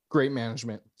year. Great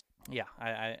management. Yeah,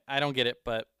 I don't get it,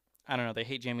 but I don't know. They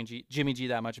hate Jimmy G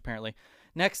that much, apparently.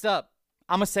 Next up,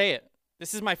 I'm going to say it.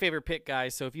 This is my favorite pick,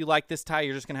 guys, so if you like this tie,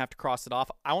 you're just going to have to cross it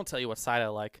off. I won't tell you what side I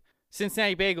like.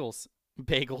 Cincinnati Bengals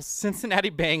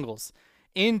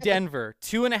in Denver,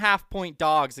 2.5-point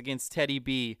dogs against Teddy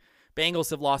B. Bengals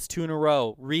have lost 2 in a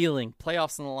row, reeling,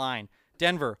 playoffs on the line.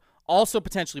 Denver, Also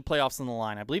potentially playoffs on the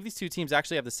line. I believe these two teams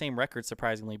actually have the same record,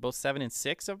 surprisingly. Both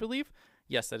 7-6, I believe.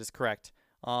 Yes, that is correct.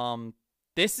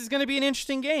 This is going to be an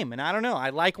interesting game, and I don't know.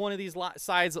 I like one of these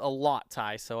sides a lot,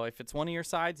 Ty. So if it's one of your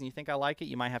sides and you think I like it,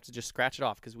 you might have to just scratch it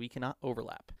off because we cannot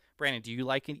overlap. Brandon, do you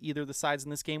like either of the sides in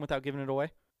this game without giving it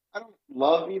away? I don't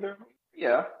love either.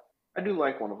 Yeah, I do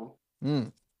like one of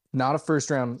them. Not a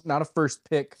first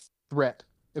pick threat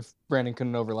if Brandon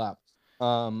couldn't overlap.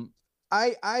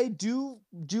 I do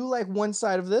like one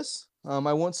side of this.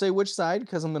 I won't say which side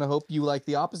because I'm going to hope you like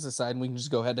the opposite side and we can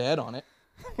just go head to head on it.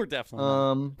 We're definitely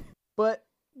not. But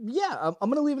yeah, I'm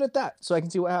going to leave it at that so I can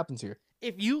see what happens here.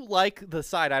 If you like the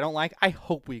side I don't like, I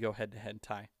hope we go head to head,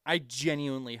 Ty. I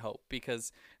genuinely hope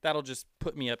because that'll just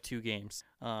put me up 2 games.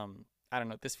 I don't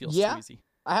know. This feels too easy.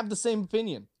 I have the same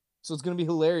opinion. So it's going to be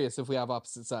hilarious if we have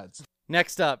opposite sides.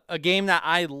 Next up, a game that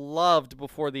I loved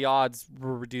before the odds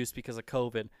were reduced because of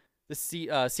COVID. The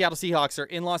Seattle Seahawks are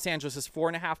in Los Angeles as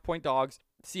 4.5-point dogs.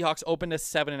 Seahawks opened as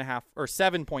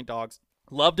 7-point dogs.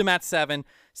 Loved them at 7.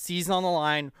 Season on the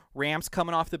line. Rams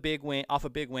coming off a big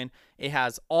win. It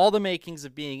has all the makings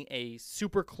of being a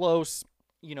super close,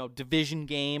 division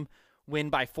game. Win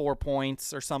by 4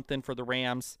 points or something for the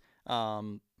Rams.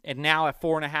 And now at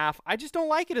 4.5, I just don't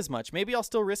like it as much. Maybe I'll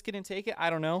still risk it and take it. I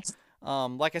don't know.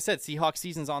 Like I said, Seahawks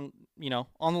season's on the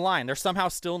line. They're somehow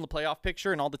still in the playoff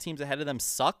picture, and all the teams ahead of them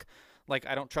suck. Like,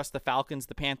 I don't trust the Falcons,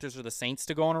 the Panthers, or the Saints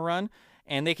to go on a run.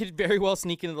 And they could very well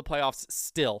sneak into the playoffs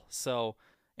still. So,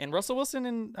 and Russell Wilson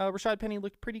and Rashad Penny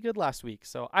looked pretty good last week.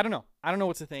 So, I don't know. I don't know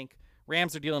what to think.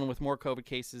 Rams are dealing with more COVID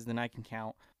cases than I can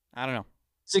count. I don't know.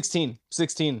 16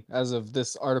 as of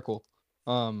this article.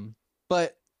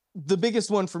 But the biggest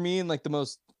one for me and like the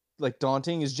most like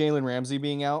daunting is Jalen Ramsey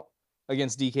being out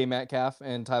against DK Metcalf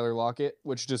and Tyler Lockett,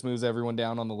 which just moves everyone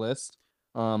down on the list.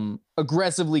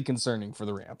 Aggressively concerning for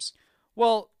the Rams.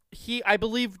 Well, I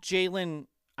believe Jalen,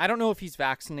 I don't know if he's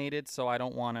vaccinated, so I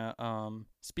don't want to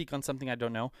speak on something I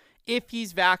don't know. If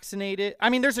he's vaccinated, I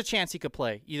mean, there's a chance he could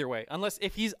play either way. Unless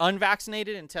if he's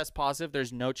unvaccinated and tests positive,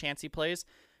 there's no chance he plays.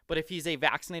 But if he's a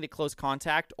vaccinated close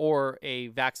contact or a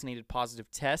vaccinated positive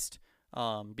test,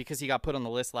 because he got put on the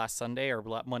list last Sunday or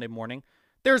Monday morning,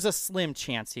 there's a slim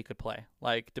chance he could play,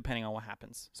 like depending on what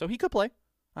happens. So he could play.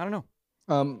 I don't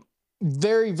know.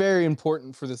 Very, very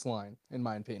important for this line, in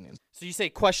my opinion. So you say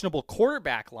questionable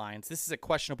quarterback lines. This is a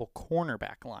questionable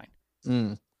cornerback line.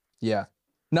 Yeah.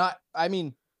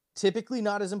 Typically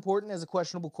not as important as a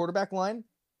questionable quarterback line.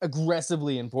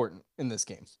 Aggressively important in this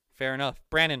game. Fair enough.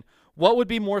 Brandon, what would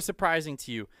be more surprising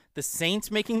to you? The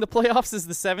Saints making the playoffs as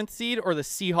the 7th seed or the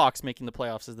Seahawks making the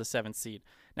playoffs as the 7th seed?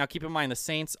 Now, keep in mind, the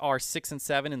Saints are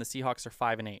 6-7 and the Seahawks are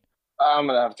 5-8. I'm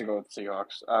going to have to go with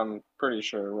Seahawks. I'm pretty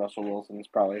sure Russell Wilson's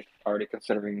probably already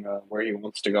considering where he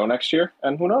wants to go next year.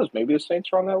 And who knows, maybe the Saints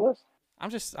are on that list.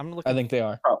 I'm looking. I think they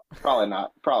are. Probably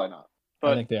not.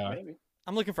 But I think they are. Maybe.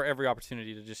 I'm looking for every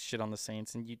opportunity to just shit on the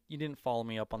Saints, and you didn't follow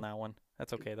me up on that one.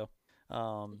 That's okay, though.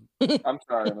 I'm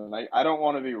sorry, man. I don't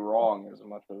want to be wrong as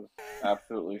much as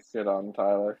absolutely shit on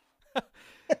Tyler.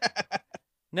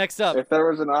 Next up. If there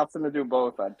was an option to do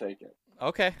both, I'd take it.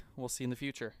 Okay, we'll see in the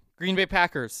future. Green Bay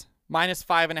Packers,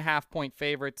 -5.5-point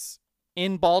favorites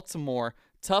in Baltimore.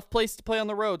 Tough place to play on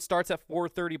the road. Starts at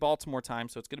 4:30 Baltimore time,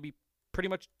 so it's going to be pretty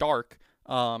much dark.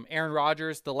 Aaron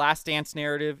Rodgers, the last dance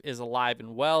narrative is alive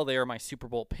and well. They are my Super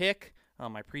Bowl pick,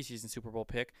 my preseason Super Bowl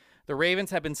pick. The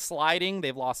Ravens have been sliding.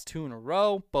 They've lost 2 in a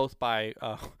row, both by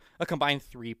a combined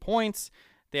 3 points.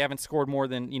 They haven't scored more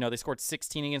than, they scored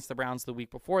 16 against the Browns the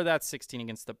week before that, 16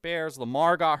 against the Bears.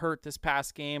 Lamar got hurt this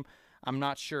past game. I'm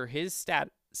not sure his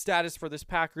status for this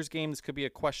Packers game. This could be a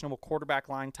questionable quarterback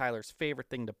line. Tyler's favorite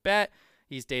thing to bet.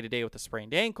 He's day-to-day with a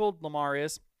sprained ankle. Lamar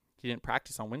is. He didn't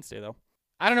practice on Wednesday, though.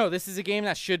 I don't know. This is a game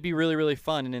that should be really, really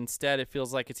fun, and instead it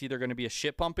feels like it's either going to be a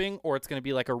shit pumping or it's going to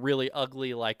be like a really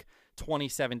ugly, like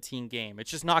 2017 game.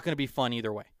 It's just not going to be fun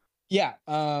either way. Yeah.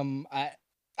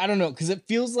 I don't know, because it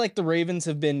feels like the Ravens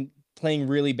have been playing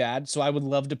really bad, so I would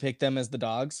love to pick them as the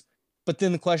dogs. But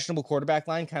then the questionable quarterback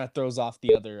line kind of throws off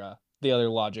the other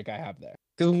logic I have there.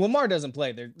 Because when Lamar doesn't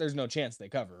play, there's no chance they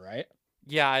cover, right?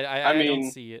 Yeah, I don't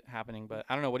see it happening, but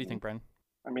I don't know. What do you think, Bren?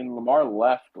 I mean, Lamar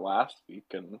left last week,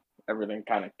 and everything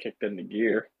kind of kicked into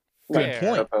gear. Good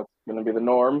point. That's going to be the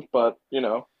norm, but,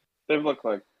 they've looked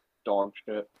like dog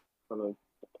shit for the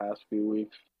past few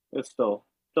weeks. It's still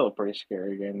a pretty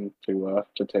scary game to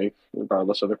take,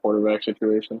 regardless of the quarterback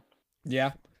situation.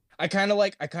 Yeah. I kind of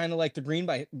like the Green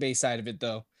Bay side of it,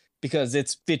 though, because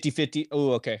it's 50-50.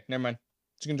 Oh, okay. Never mind.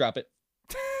 Just going to drop it.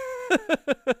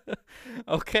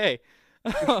 Okay.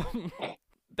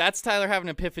 That's Tyler having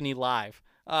an epiphany live.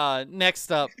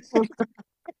 Next up,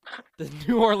 the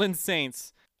New Orleans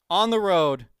Saints on the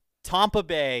road, Tampa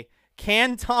Bay.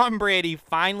 Can Tom Brady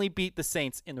finally beat the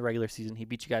Saints in the regular season? He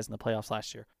beat you guys in the playoffs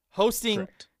last year. Hosting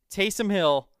Correct. Taysom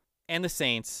Hill and the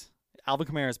Saints. Alvin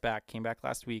Kamara's back. Came back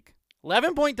last week.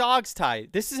 11-point dogs, Ty.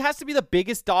 This has to be the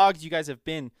biggest dogs you guys have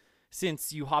been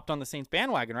since you hopped on the Saints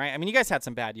bandwagon, right? I mean, you guys had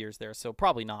some bad years there, so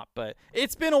probably not. But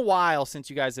it's been a while since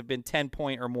you guys have been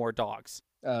 10-point or more dogs.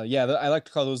 I like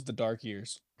to call those the dark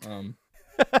years.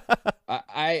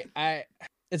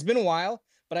 It's been a while,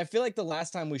 but I feel like the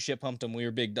last time we shit pumped them, we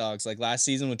were big dogs. Like last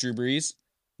season with Drew Brees,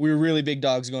 we were really big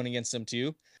dogs going against them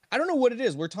too. I don't know what it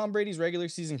is. We're Tom Brady's regular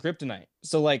season kryptonite.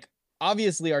 So like,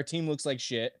 obviously our team looks like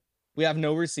shit. We have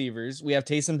no receivers. We have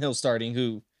Taysom Hill starting,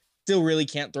 who still really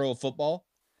can't throw a football.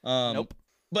 Nope.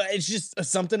 But it's just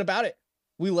something about it.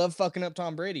 We love fucking up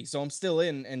Tom Brady, so I'm still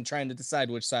in and trying to decide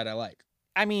which side I like.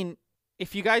 I mean,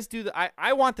 if you guys do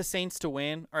I want the Saints to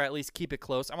win, or at least keep it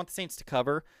close. I want the Saints to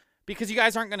cover, because you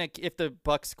guys aren't gonna. If the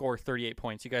Bucs score 38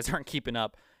 points, you guys aren't keeping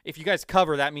up. If you guys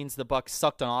cover, that means the Bucs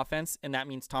sucked on offense, and that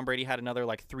means Tom Brady had another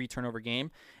like 3 turnover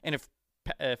game. And if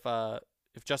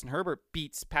Justin Herbert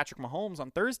beats Patrick Mahomes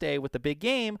on Thursday with the big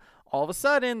game, all of a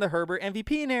sudden the Herbert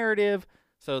MVP narrative.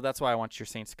 So that's why I want your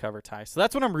Saints to cover, Ty. So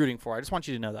that's what I'm rooting for. I just want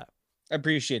you to know that. I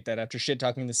appreciate that. After shit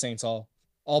talking the Saints all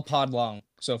pod long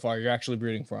so far, you're actually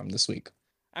rooting for them this week.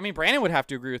 I mean, Brandon would have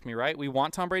to agree with me, right? We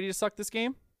want Tom Brady to suck this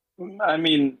game. I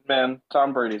mean, man,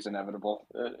 Tom Brady's inevitable.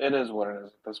 It is what it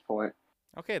is at this point.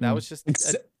 Okay, that was just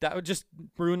that would just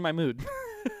ruin my mood.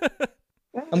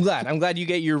 I'm glad you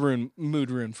get your mood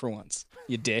ruined for once,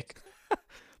 you dick.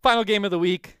 Final game of the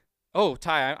week. Oh,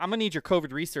 Ty, I'm gonna need your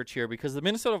COVID research here, because the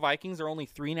Minnesota Vikings are only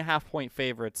 3.5-point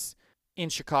favorites in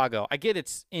Chicago. I get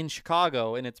it's in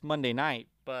Chicago and it's Monday night,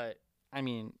 but I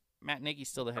mean, Matt Nagy's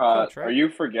still the head coach, right? Are you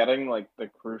forgetting like the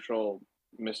crucial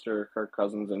Mr. Kirk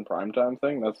Cousins in primetime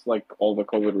thing? That's like all the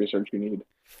COVID research you need.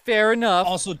 Fair enough.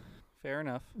 Also, fair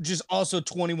enough. Just also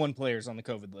 21 players on the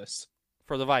COVID list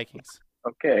For the Vikings.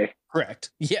 Okay.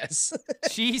 Correct. Yes.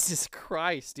 Jesus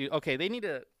Christ, dude. Okay, they need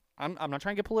to. I'm not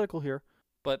trying to get political here,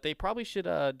 but they probably should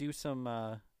do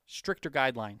some stricter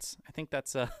guidelines. I think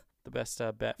that's the best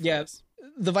bet for this.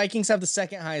 The Vikings have the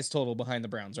second highest total behind the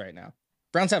Browns right now.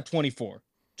 Browns have 24.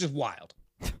 Just wild.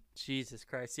 Jesus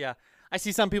Christ, yeah. I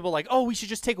see some people like, oh, we should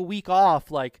just take a week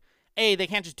off. Like, A, they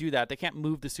can't just do that. They can't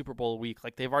move the Super Bowl a week.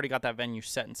 Like, they've already got that venue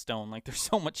set in stone. Like, there's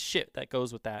so much shit that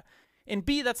goes with that. And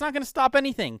B, that's not going to stop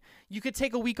anything. You could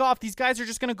take a week off. These guys are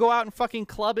just going to go out and fucking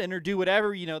club in or do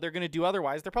whatever, they're going to do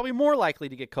otherwise. They're probably more likely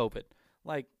to get COVID.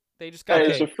 Like, they just got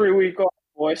It's a free week off,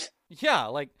 boys. Yeah,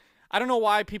 like, I don't know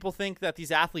why people think that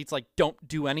these athletes, like, don't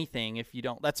do anything if you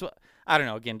don't. That's what, I don't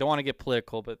know. Again, don't want to get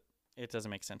political, but it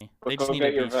doesn't make sense. They just need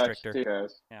to be stricter.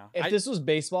 Yeah. If this was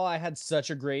baseball, I had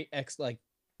such a great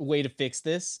way to fix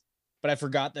this, but I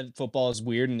forgot that football is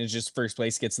weird and it's just first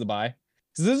place gets the bye.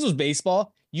 So this was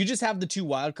baseball. You just have the 2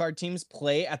 wildcard teams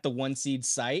play at the 1 seed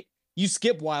site. You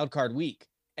skip wildcard week,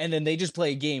 and then they just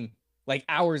play a game like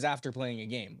hours after playing a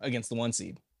game against the 1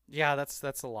 seed. Yeah, that's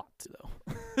a lot,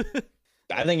 though.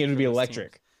 I think it would be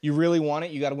electric. Teams. You really want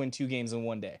it, you got to win 2 games in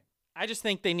one day. I just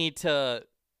think they need to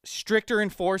stricter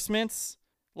enforcements.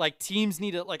 Like, teams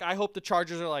need to, like, I hope the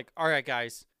Chargers are like, all right,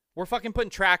 guys, we're fucking putting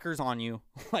trackers on you.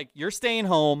 Like, you're staying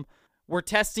home. We're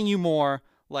testing you more.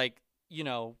 Like,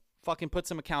 fucking put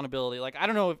some accountability. Like, I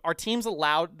don't know if our team's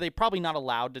allowed. They probably not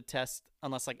allowed to test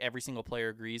unless like every single player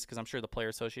agrees, because I'm sure the player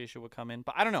association would come in.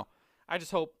 But I don't know. I just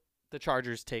hope the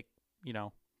Chargers take,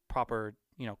 proper,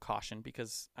 caution,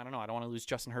 because I don't know. I don't want to lose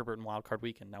Justin Herbert in wild card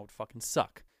weekend. That would fucking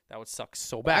suck. That would suck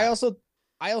so bad. I also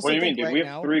what do you mean, dude? Right we have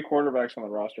now, 3 quarterbacks on the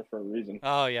roster for a reason.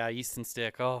 Oh yeah, Easton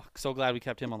Stick. Oh, so glad we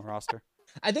kept him on the roster.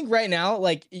 I think right now,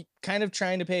 like, kind of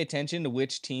trying to pay attention to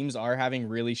which teams are having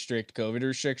really strict COVID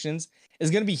restrictions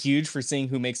is going to be huge for seeing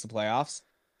who makes the playoffs.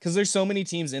 Because there's so many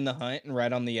teams in the hunt and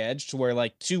right on the edge to where,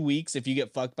 like, 2 weeks, if you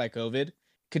get fucked by COVID,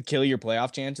 could kill your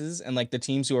playoff chances. And, like, the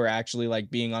teams who are actually,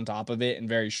 like, being on top of it and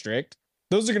very strict,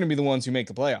 those are going to be the ones who make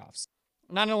the playoffs.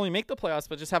 Not only make the playoffs,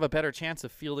 but just have a better chance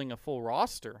of fielding a full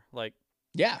roster. Like,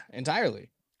 yeah,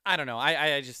 entirely. I don't know.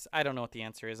 I don't know what the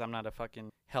answer is. I'm not a fucking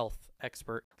health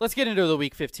expert. Let's get into the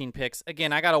Week 15 picks.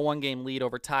 Again, I got a 1-game lead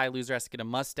over Ty. Loser has to get a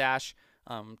mustache.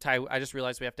 Ty, I just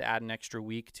realized we have to add an extra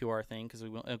week to our thing because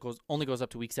it only goes up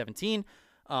to Week 17.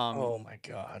 Oh my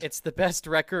God. It's the best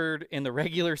record in the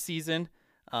regular season,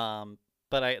 but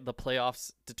the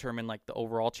playoffs determine like the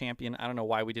overall champion. I don't know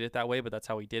why we did it that way, but that's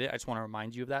how we did it. I just want to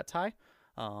remind you of that, Ty,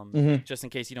 just in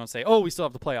case you don't say, oh, we still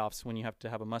have the playoffs when you have to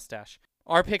have a mustache.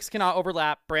 Our picks cannot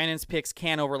overlap. Brandon's picks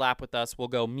can overlap with us. We'll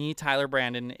go me, Tyler,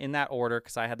 Brandon in that order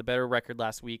because I had the better record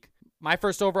last week. My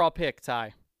first overall pick,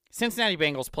 Ty, Cincinnati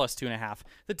Bengals plus 2.5.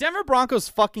 The Denver Broncos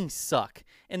fucking suck.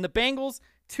 And the Bengals,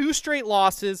 2 straight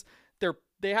losses.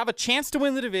 They have a chance to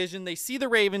win the division. They see the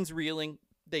Ravens reeling.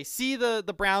 They see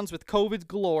the Browns with COVID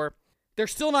galore. They're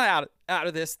still not out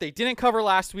of this. They didn't cover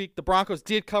last week. The Broncos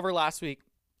did cover last week.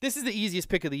 This is the easiest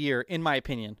pick of the year, in my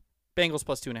opinion. Bengals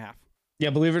plus 2.5. Yeah,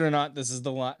 believe it or not, this is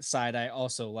the side I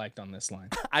also liked on this line.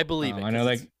 I believe it. I know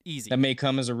it's easy. That may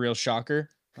come as a real shocker,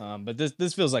 but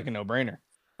this feels like a no-brainer.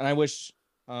 And I wish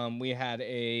we had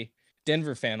a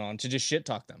Denver fan on to just shit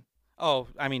talk them. Oh,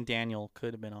 I mean, Daniel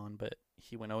could have been on, but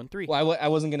he went 0-3. Well, I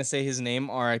wasn't going to say his name,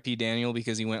 R.I.P. Daniel,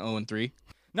 because he went 0-3.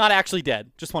 Not actually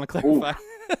dead. Just want to clarify.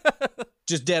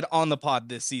 Just dead on the pod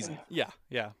this season. Yeah.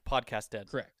 Podcast dead.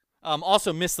 Correct.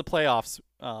 Also missed the playoffs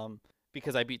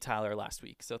because I beat Tyler last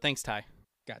week. So thanks, Ty.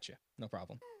 Gotcha. No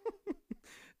problem.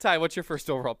 Ty, what's your first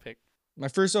overall pick? My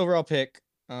first overall pick,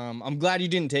 I'm glad you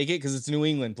didn't take it because it's New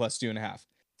England plus 2.5.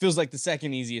 Feels like the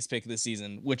second easiest pick of the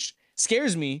season, which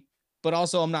scares me, but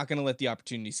also I'm not going to let the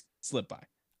opportunity slip by.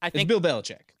 It's Bill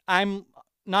Belichick. I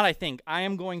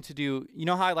am going to do, you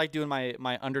know how I like doing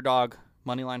my underdog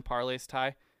moneyline parlays,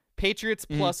 Ty? Patriots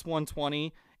plus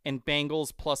 120 and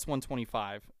Bengals plus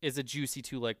 125 is a juicy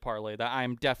 2-leg parlay that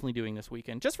I'm definitely doing this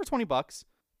weekend just for $20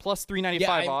 plus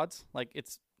 395 odds. Like,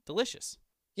 it's delicious.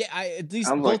 Yeah, at least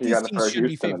sounds both like you these got to teams throw should be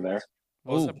Houston in favorites.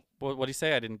 there. What do you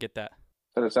say? I didn't get that.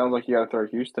 So it sounds like you got to throw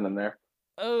Houston in there.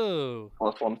 Oh.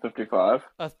 Plus 155.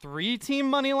 A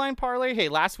 3-team moneyline parlay? Hey,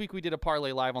 last week we did a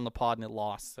parlay live on the pod and it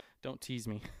lost. So don't tease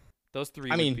me. Those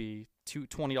three would be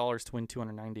 $20 to win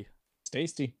 $290. It's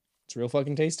tasty. It's real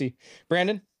fucking tasty.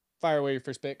 Brandon, fire away your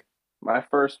first pick. My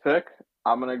first pick,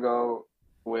 I'm going to go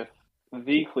with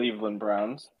the Cleveland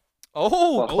Browns.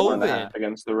 Oh, plus 1.5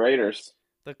 against the Raiders.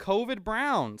 The COVID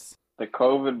Browns. The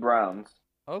COVID Browns.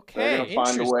 Okay. They're going to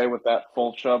find a way with that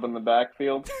full chub in the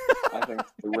backfield. I think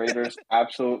the Raiders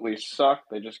absolutely suck.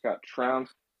 They just got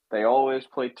trounced. They always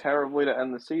play terribly to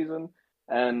end the season,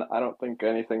 and I don't think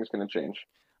anything's going to change.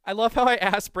 I love how I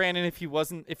asked Brandon if he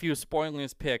was spoiling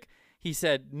his pick. He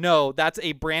said, no, that's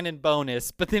a Brandon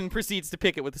bonus, but then proceeds to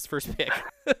pick it with his first pick.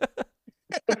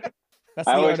 That's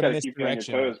I the always art of got to keep you on your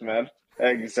misdirection. toes, man.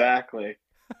 Exactly.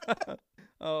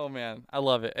 Oh, man. I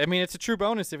love it. I mean, it's a true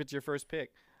bonus if it's your first pick.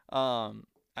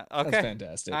 Okay. That's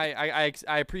fantastic. I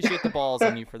appreciate the balls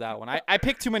on you for that one. I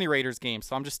picked too many Raiders games,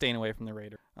 so I'm just staying away from the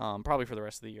Raiders. Probably for the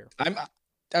rest of the year.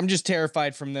 I'm just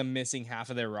terrified from them missing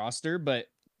half of their roster, but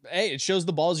hey, it shows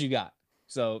the balls you got.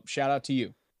 So shout out to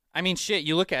you. I mean, shit,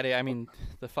 you look at it. I mean,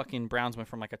 the fucking Browns went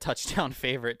from like a touchdown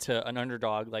favorite to an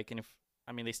underdog.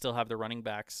 They still have their running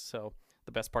backs, so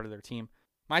the best part of their team.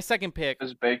 My second pick.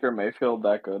 Is Baker Mayfield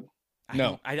that good?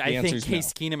 No. I think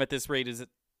Case Keenum at this rate is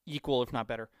equal, if not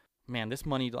better. Man, this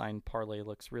money line parlay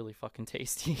looks really fucking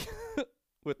tasty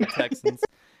with the Texans.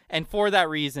 And for that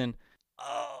reason,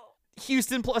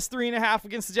 Houston plus 3.5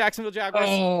 against the Jacksonville Jaguars.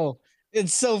 Oh,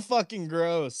 it's so fucking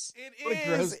gross. What a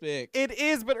gross pick. It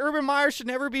is, but Urban Meyer should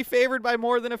never be favored by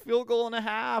more than a field goal and a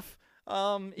half.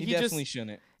 He definitely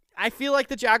shouldn't. I feel like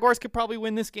the Jaguars could probably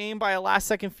win this game by a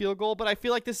last-second field goal, but I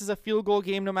feel like this is a field goal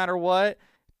game no matter what.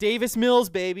 Davis Mills,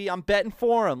 baby. I'm betting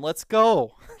for him. Let's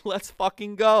go. Let's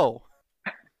fucking go.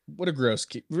 What a gross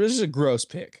kick. This is a gross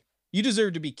pick. You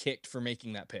deserve to be kicked for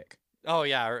making that pick. Oh,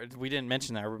 yeah. We didn't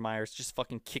mention that. Urban Meyer's just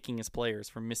fucking kicking his players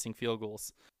for missing field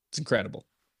goals. It's incredible.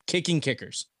 Kicking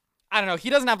kickers. I don't know. He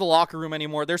doesn't have the locker room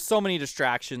anymore. There's so many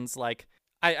distractions. Like,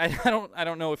 I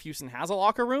don't know if Houston has a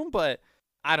locker room, but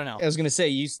I don't know. I was gonna say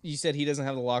you said he doesn't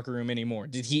have the locker room anymore.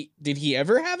 Did he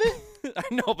ever have it?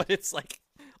 I know, but it's like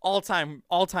all time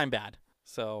bad.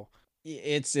 So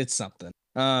it's something.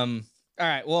 All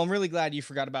right. Well, I'm really glad you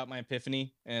forgot about my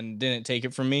epiphany and didn't take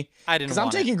it from me. I didn't. Because I'm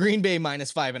taking Green Bay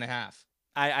minus 5.5.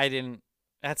 I didn't.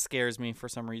 That scares me for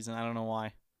some reason. I don't know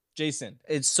why. Jason,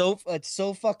 it's so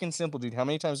fucking simple, dude. How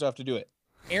many times do I have to do it?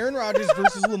 Aaron Rodgers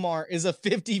versus Lamar is a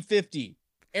 50-50.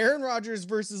 Aaron Rodgers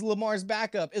versus Lamar's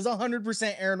backup is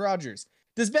 100% Aaron Rodgers.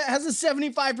 This bet has a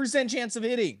 75% chance of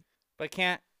hitting. But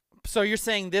can't. So you're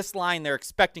saying this line they're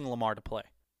expecting Lamar to play?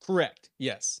 Correct.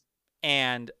 Yes.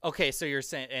 And okay, so you're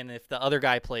saying, and if the other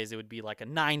guy plays, it would be like a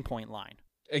 9-point line.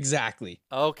 Exactly.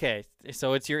 Okay,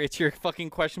 so it's your fucking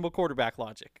questionable quarterback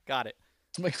logic. Got it.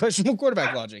 It's my questionable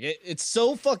quarterback logic. It's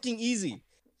so fucking easy.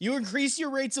 You increase your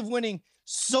rates of winning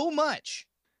so much.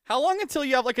 How long until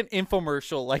you have like an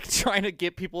infomercial, like trying to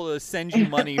get people to send you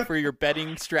money for your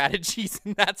betting strategies,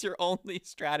 and that's your only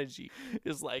strategy?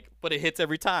 Is like, but it hits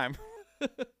every time.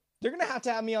 They're gonna have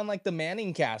to have me on like the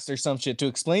Manning cast or some shit to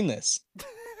explain this.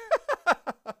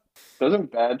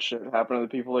 Doesn't bad shit happen to the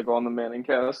people that go on the Manning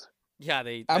cast? Yeah,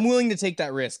 I'm willing to take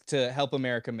that risk to help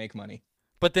America make money.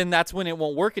 But then that's when it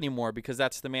won't work anymore because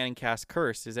that's the Manning cast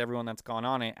curse is everyone that's gone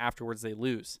on it, afterwards they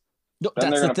lose. No,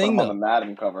 Then that's they're the gonna put thing, him on though. the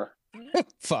Madden cover.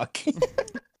 Fuck.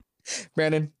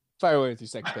 Brandon, fire away with your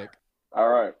second pick. All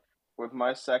right. With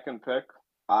my second pick,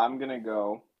 I'm gonna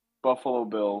go Buffalo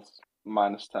Bills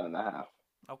minus 10.5.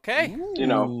 Okay. You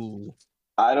know, Ooh.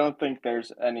 I don't think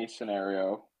there's any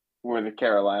scenario where the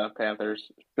Carolina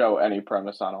Panthers show any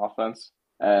premise on offense,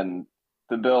 and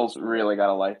the Bills really got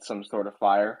to light some sort of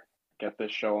fire, get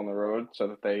this show on the road so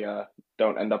that they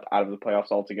don't end up out of the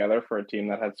playoffs altogether for a team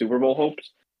that had Super Bowl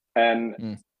hopes.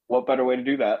 And what better way to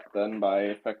do that than by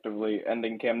effectively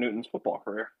ending Cam Newton's football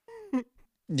career?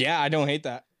 Yeah, I don't hate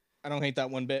that. I don't hate that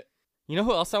one bit. You know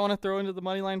who else I want to throw into the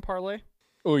money line parlay?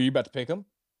 Oh, are you about to pick him?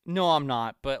 No, I'm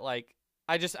not. But like,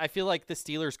 I feel like the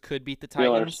Steelers could beat the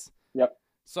Steelers. Titans. Yep.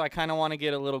 So I kind of want to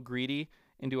get a little greedy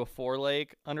and do a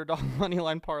 4-leg underdog money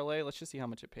line parlay. Let's just see how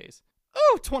much it pays.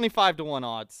 Oh, 25-1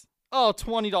 odds. Oh,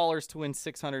 $20 to win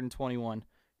 621.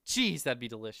 Jeez, that'd be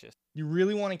delicious. You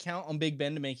really want to count on Big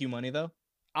Ben to make you money, though?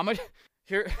 I'm gonna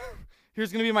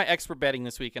Here's gonna be my expert betting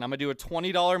this week, and I'm gonna do a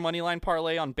 $20 money line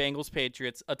parlay on Bengals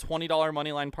Patriots, a $20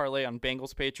 money line parlay on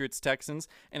Bengals Patriots Texans,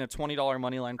 and a $20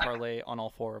 money line parlay on all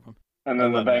 4 of them. And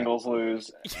then the love that. Bengals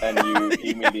lose, and you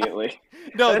immediately.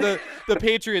 No, the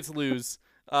Patriots lose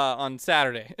on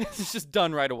Saturday. It's just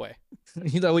done right away.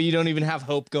 That way you don't even have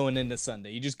hope going into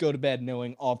Sunday. You just go to bed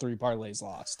knowing all 3 parlays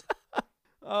lost.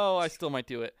 Oh, I still might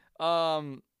do it.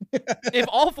 If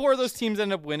all 4 of those teams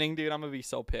end up winning, dude, I'm gonna be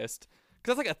so pissed.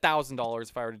 Cause that's like $1,000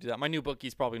 if I were to do that. My new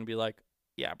bookie's probably gonna be like,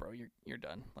 "Yeah, bro, you're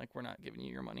done. Like, we're not giving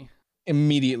you your money."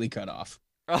 Immediately cut off.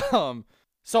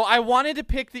 So I wanted to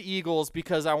pick the Eagles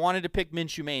because I wanted to pick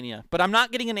Minshew Mania, but I'm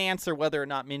not getting an answer whether or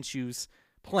not Minshew's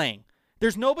playing.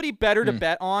 There's nobody better to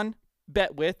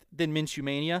bet with than Minshew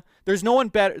Mania. There's no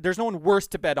one worse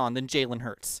to bet on than Jalen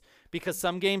Hurts because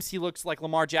some games he looks like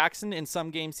Lamar Jackson and some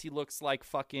games he looks like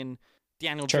fucking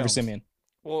Daniel Trevor Jones. Siemian.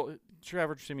 Well,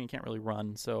 Trevor Siemian can't really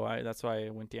run, so that's why I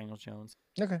went Daniel Jones.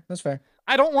 Okay, that's fair.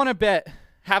 I don't want to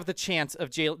have the chance of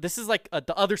Jalen. This is like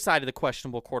the other side of the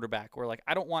questionable quarterback, where like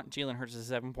I don't want Jalen Hurts as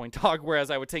a 7-point dog,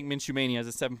 whereas I would take Minshew Mania as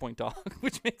a 7-point dog,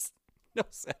 which makes no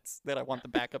sense that I want the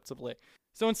backup to play.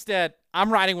 So instead,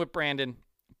 I'm riding with Brandon.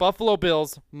 Buffalo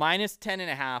Bills minus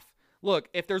 10.5. Look,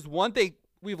 if there's one thing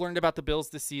we've learned about the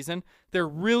Bills this season, they're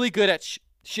really good at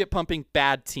shit pumping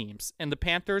bad teams, and the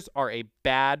Panthers are a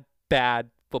bad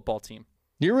football team.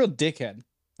 You're a real dickhead.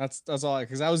 That's all,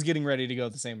 because I was getting ready to go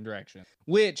the same direction.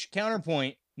 Which,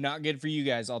 counterpoint, not good for you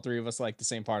guys. All 3 of us like the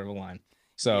same part of a line.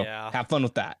 So have fun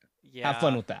with that. Yeah. Have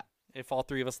fun with that. If all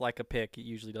 3 of us like a pick, it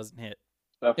usually doesn't hit.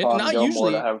 Stephon not Gilmore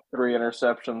usually. to have 3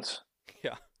 interceptions.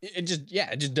 Yeah. It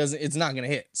just doesn't, it's not going to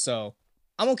hit. So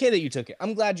I'm okay that you took it.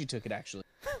 I'm glad you took it, actually.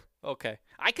 Okay.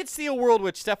 I could see a world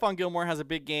which Stephon Gilmore has a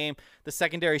big game, the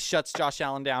secondary shuts Josh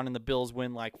Allen down, and the Bills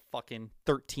win like fucking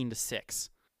 13-6.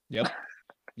 Yep.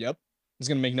 It's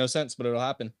going to make no sense, but it'll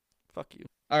happen. Fuck you.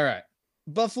 All right.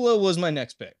 Buffalo was my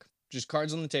next pick. Just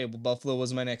cards on the table. Buffalo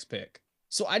was my next pick.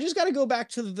 So I just got to go back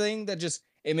to the thing that just,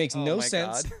 it makes no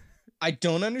sense. God. I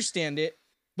don't understand it,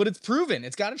 but it's proven.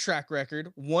 It's got a track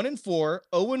record. 1-4,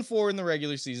 0-4 in the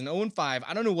regular season, 0-5.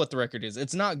 I don't know what the record is.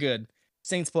 It's not good.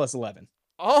 Saints plus 11.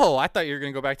 Oh, I thought you were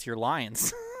going to go back to your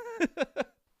Lions.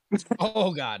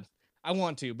 Oh, God. I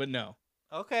want to, but no.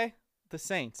 Okay. The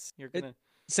Saints. You're going to...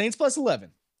 Saints plus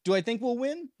 11. Do I think we'll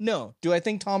win? No. Do I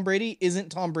think Tom Brady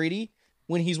isn't Tom Brady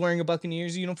when he's wearing a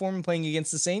Buccaneers uniform and playing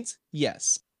against the Saints?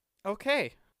 Yes.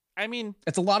 Okay. I mean...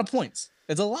 It's a lot of points.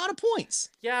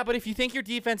 Yeah, but if you think your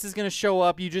defense is going to show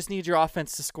up, you just need your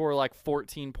offense to score like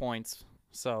 14 points.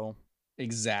 So...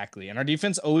 Exactly. And our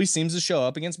defense always seems to show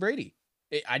up against Brady.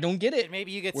 I don't get it.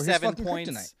 Maybe you get We're his 7 fucking points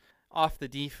kryptonite. off the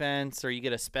defense, or you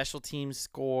get a special team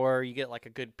score, you get like a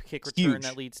good kick return Huge.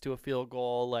 that leads to a field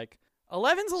goal. Like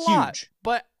 11's a lot, Huge.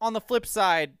 but on the flip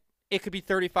side, it could be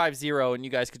 35-0 and you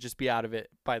guys could just be out of it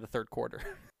by the third quarter.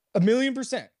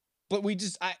 1,000,000%. But we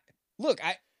just, I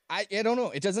don't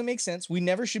know. It doesn't make sense. We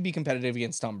never should be competitive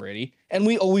against Tom Brady, and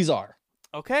we always are.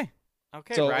 Okay,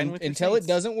 So riding with your until it Saints.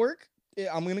 doesn't work,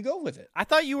 I'm gonna go with it. I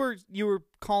thought you were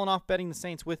calling off betting the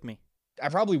Saints with me. I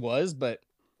probably was, but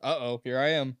here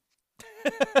I am.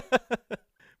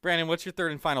 Brandon, what's your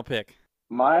third and final pick?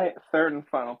 My third and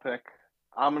final pick,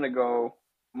 I'm going to go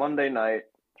Monday night,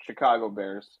 Chicago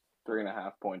Bears,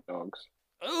 3.5-point dogs.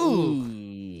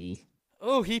 Ooh.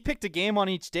 Oh, he picked a game on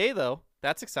each day, though.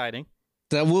 That's exciting.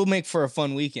 That will make for a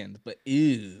fun weekend, but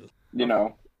ew. You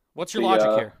know, What's your logic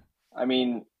here? I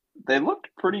mean, they looked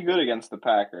pretty good against the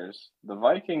Packers. The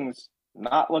Vikings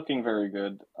not looking very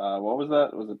good. What was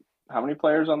that? Was it how many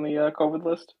players on the COVID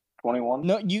list? 21?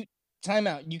 No,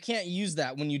 timeout. You can't use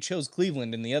that when you chose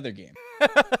Cleveland in the other game.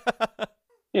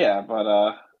 Yeah,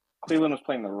 but Cleveland was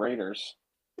playing the Raiders.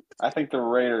 I think the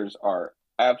Raiders are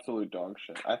absolute dog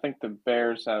shit. I think the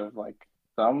Bears have like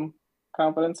some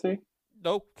competency.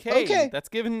 Okay. That's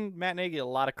giving Matt Nagy a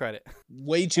lot of credit.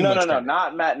 Way too No, much. no, credit.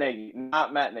 not Matt Nagy.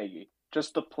 Not Matt Nagy.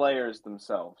 Just the players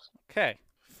themselves. Okay,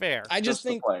 fair. I just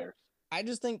think the players.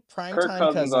 primetime Kirk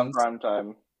Cousins on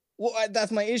primetime. Well,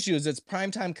 that's my issue. Is it's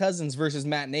primetime Cousins versus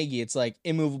Matt Nagy. It's like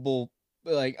immovable,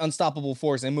 like unstoppable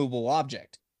force, immovable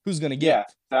object. Who's gonna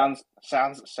get? Yeah,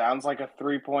 sounds like a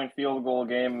 3-point field goal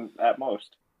game at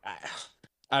most.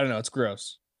 I don't know. It's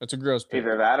gross. It's a gross pick.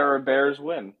 Either that or a Bears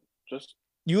win. Just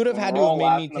You would have had to we're have all made me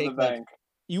laughing at take the like bank.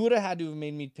 you would have had to have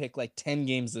made me pick like 10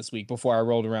 games this week before I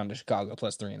rolled around to Chicago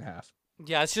plus 3.5.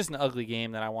 Yeah, it's just an ugly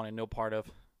game that I wanted no part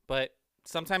of. But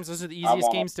sometimes those are the I easiest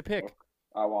want games to pick. smoke.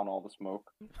 I want all the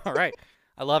smoke. All right.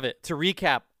 I love it. To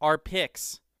recap our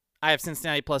picks, I have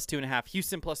Cincinnati plus 2.5,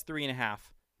 Houston plus 3.5,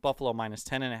 Buffalo minus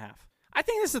 10.5. I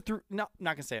think this is no,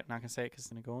 not gonna say it. Not gonna say it because it's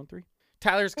gonna go on 3.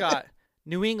 Tyler's got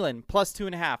New England plus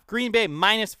 2.5, Green Bay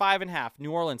minus 5.5,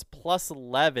 New Orleans plus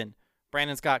 11.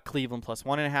 Brandon's got Cleveland plus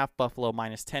 1.5, Buffalo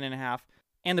minus 10.5,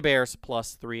 and the Bears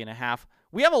plus 3.5.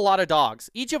 We have a lot of dogs.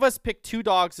 Each of us picked 2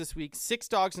 dogs this week, 6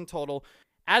 dogs in total.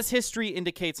 As history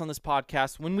indicates on this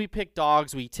podcast, when we pick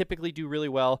dogs, we typically do really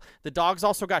well. The dogs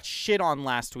also got shit on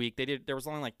last week. There was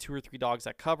only like 2 or 3 dogs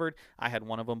that covered. I had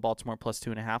one of them, Baltimore plus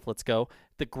 2.5. Let's go.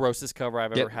 The grossest cover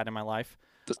I've ever had in my life.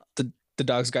 The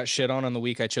dogs got shit on the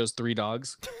week I chose 3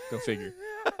 dogs. Go figure.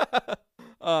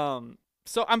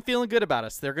 So I'm feeling good about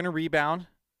us. They're gonna rebound,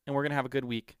 and we're gonna have a good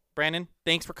week. Brandon,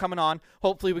 thanks for coming on.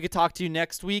 Hopefully, we could talk to you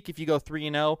next week if you go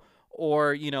 3-0,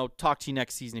 or talk to you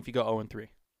next season if you go 0-3.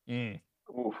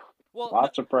 Oof. Well,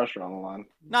 Lots of pressure on the line.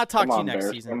 not talk Come to you on, next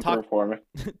Bears. season. Come through for me.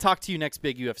 Talk to you next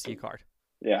big UFC card.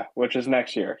 Yeah, which is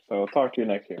next year. So we'll talk to you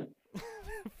next year.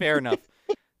 Fair enough.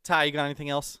 Ty, you got anything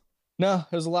else? No,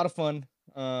 it was a lot of fun.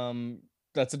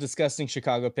 That's a disgusting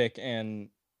Chicago pick, and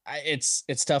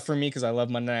it's tough for me because I love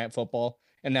Monday Night Football,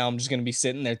 and now I'm just gonna be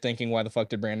sitting there thinking, why the fuck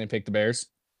did Brandon pick the Bears?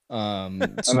 So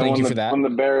thank you for that. When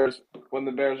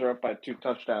the Bears are up by 2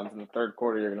 touchdowns in the third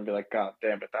quarter, you're gonna be like, God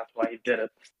damn it, that's why he did it.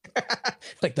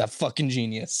 Like that fucking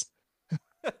genius.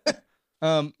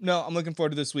 No, I'm looking forward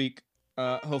to this week.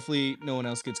 Hopefully no one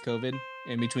else gets COVID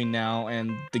in between now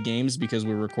and the games because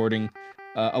we're recording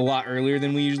a lot earlier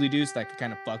than we usually do, so that could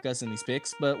kind of fuck us in these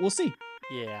picks, but we'll see.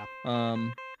 Yeah.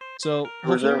 So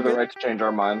Reserve the right to change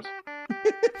our minds.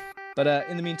 But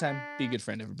in the meantime, be a good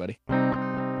friend, everybody.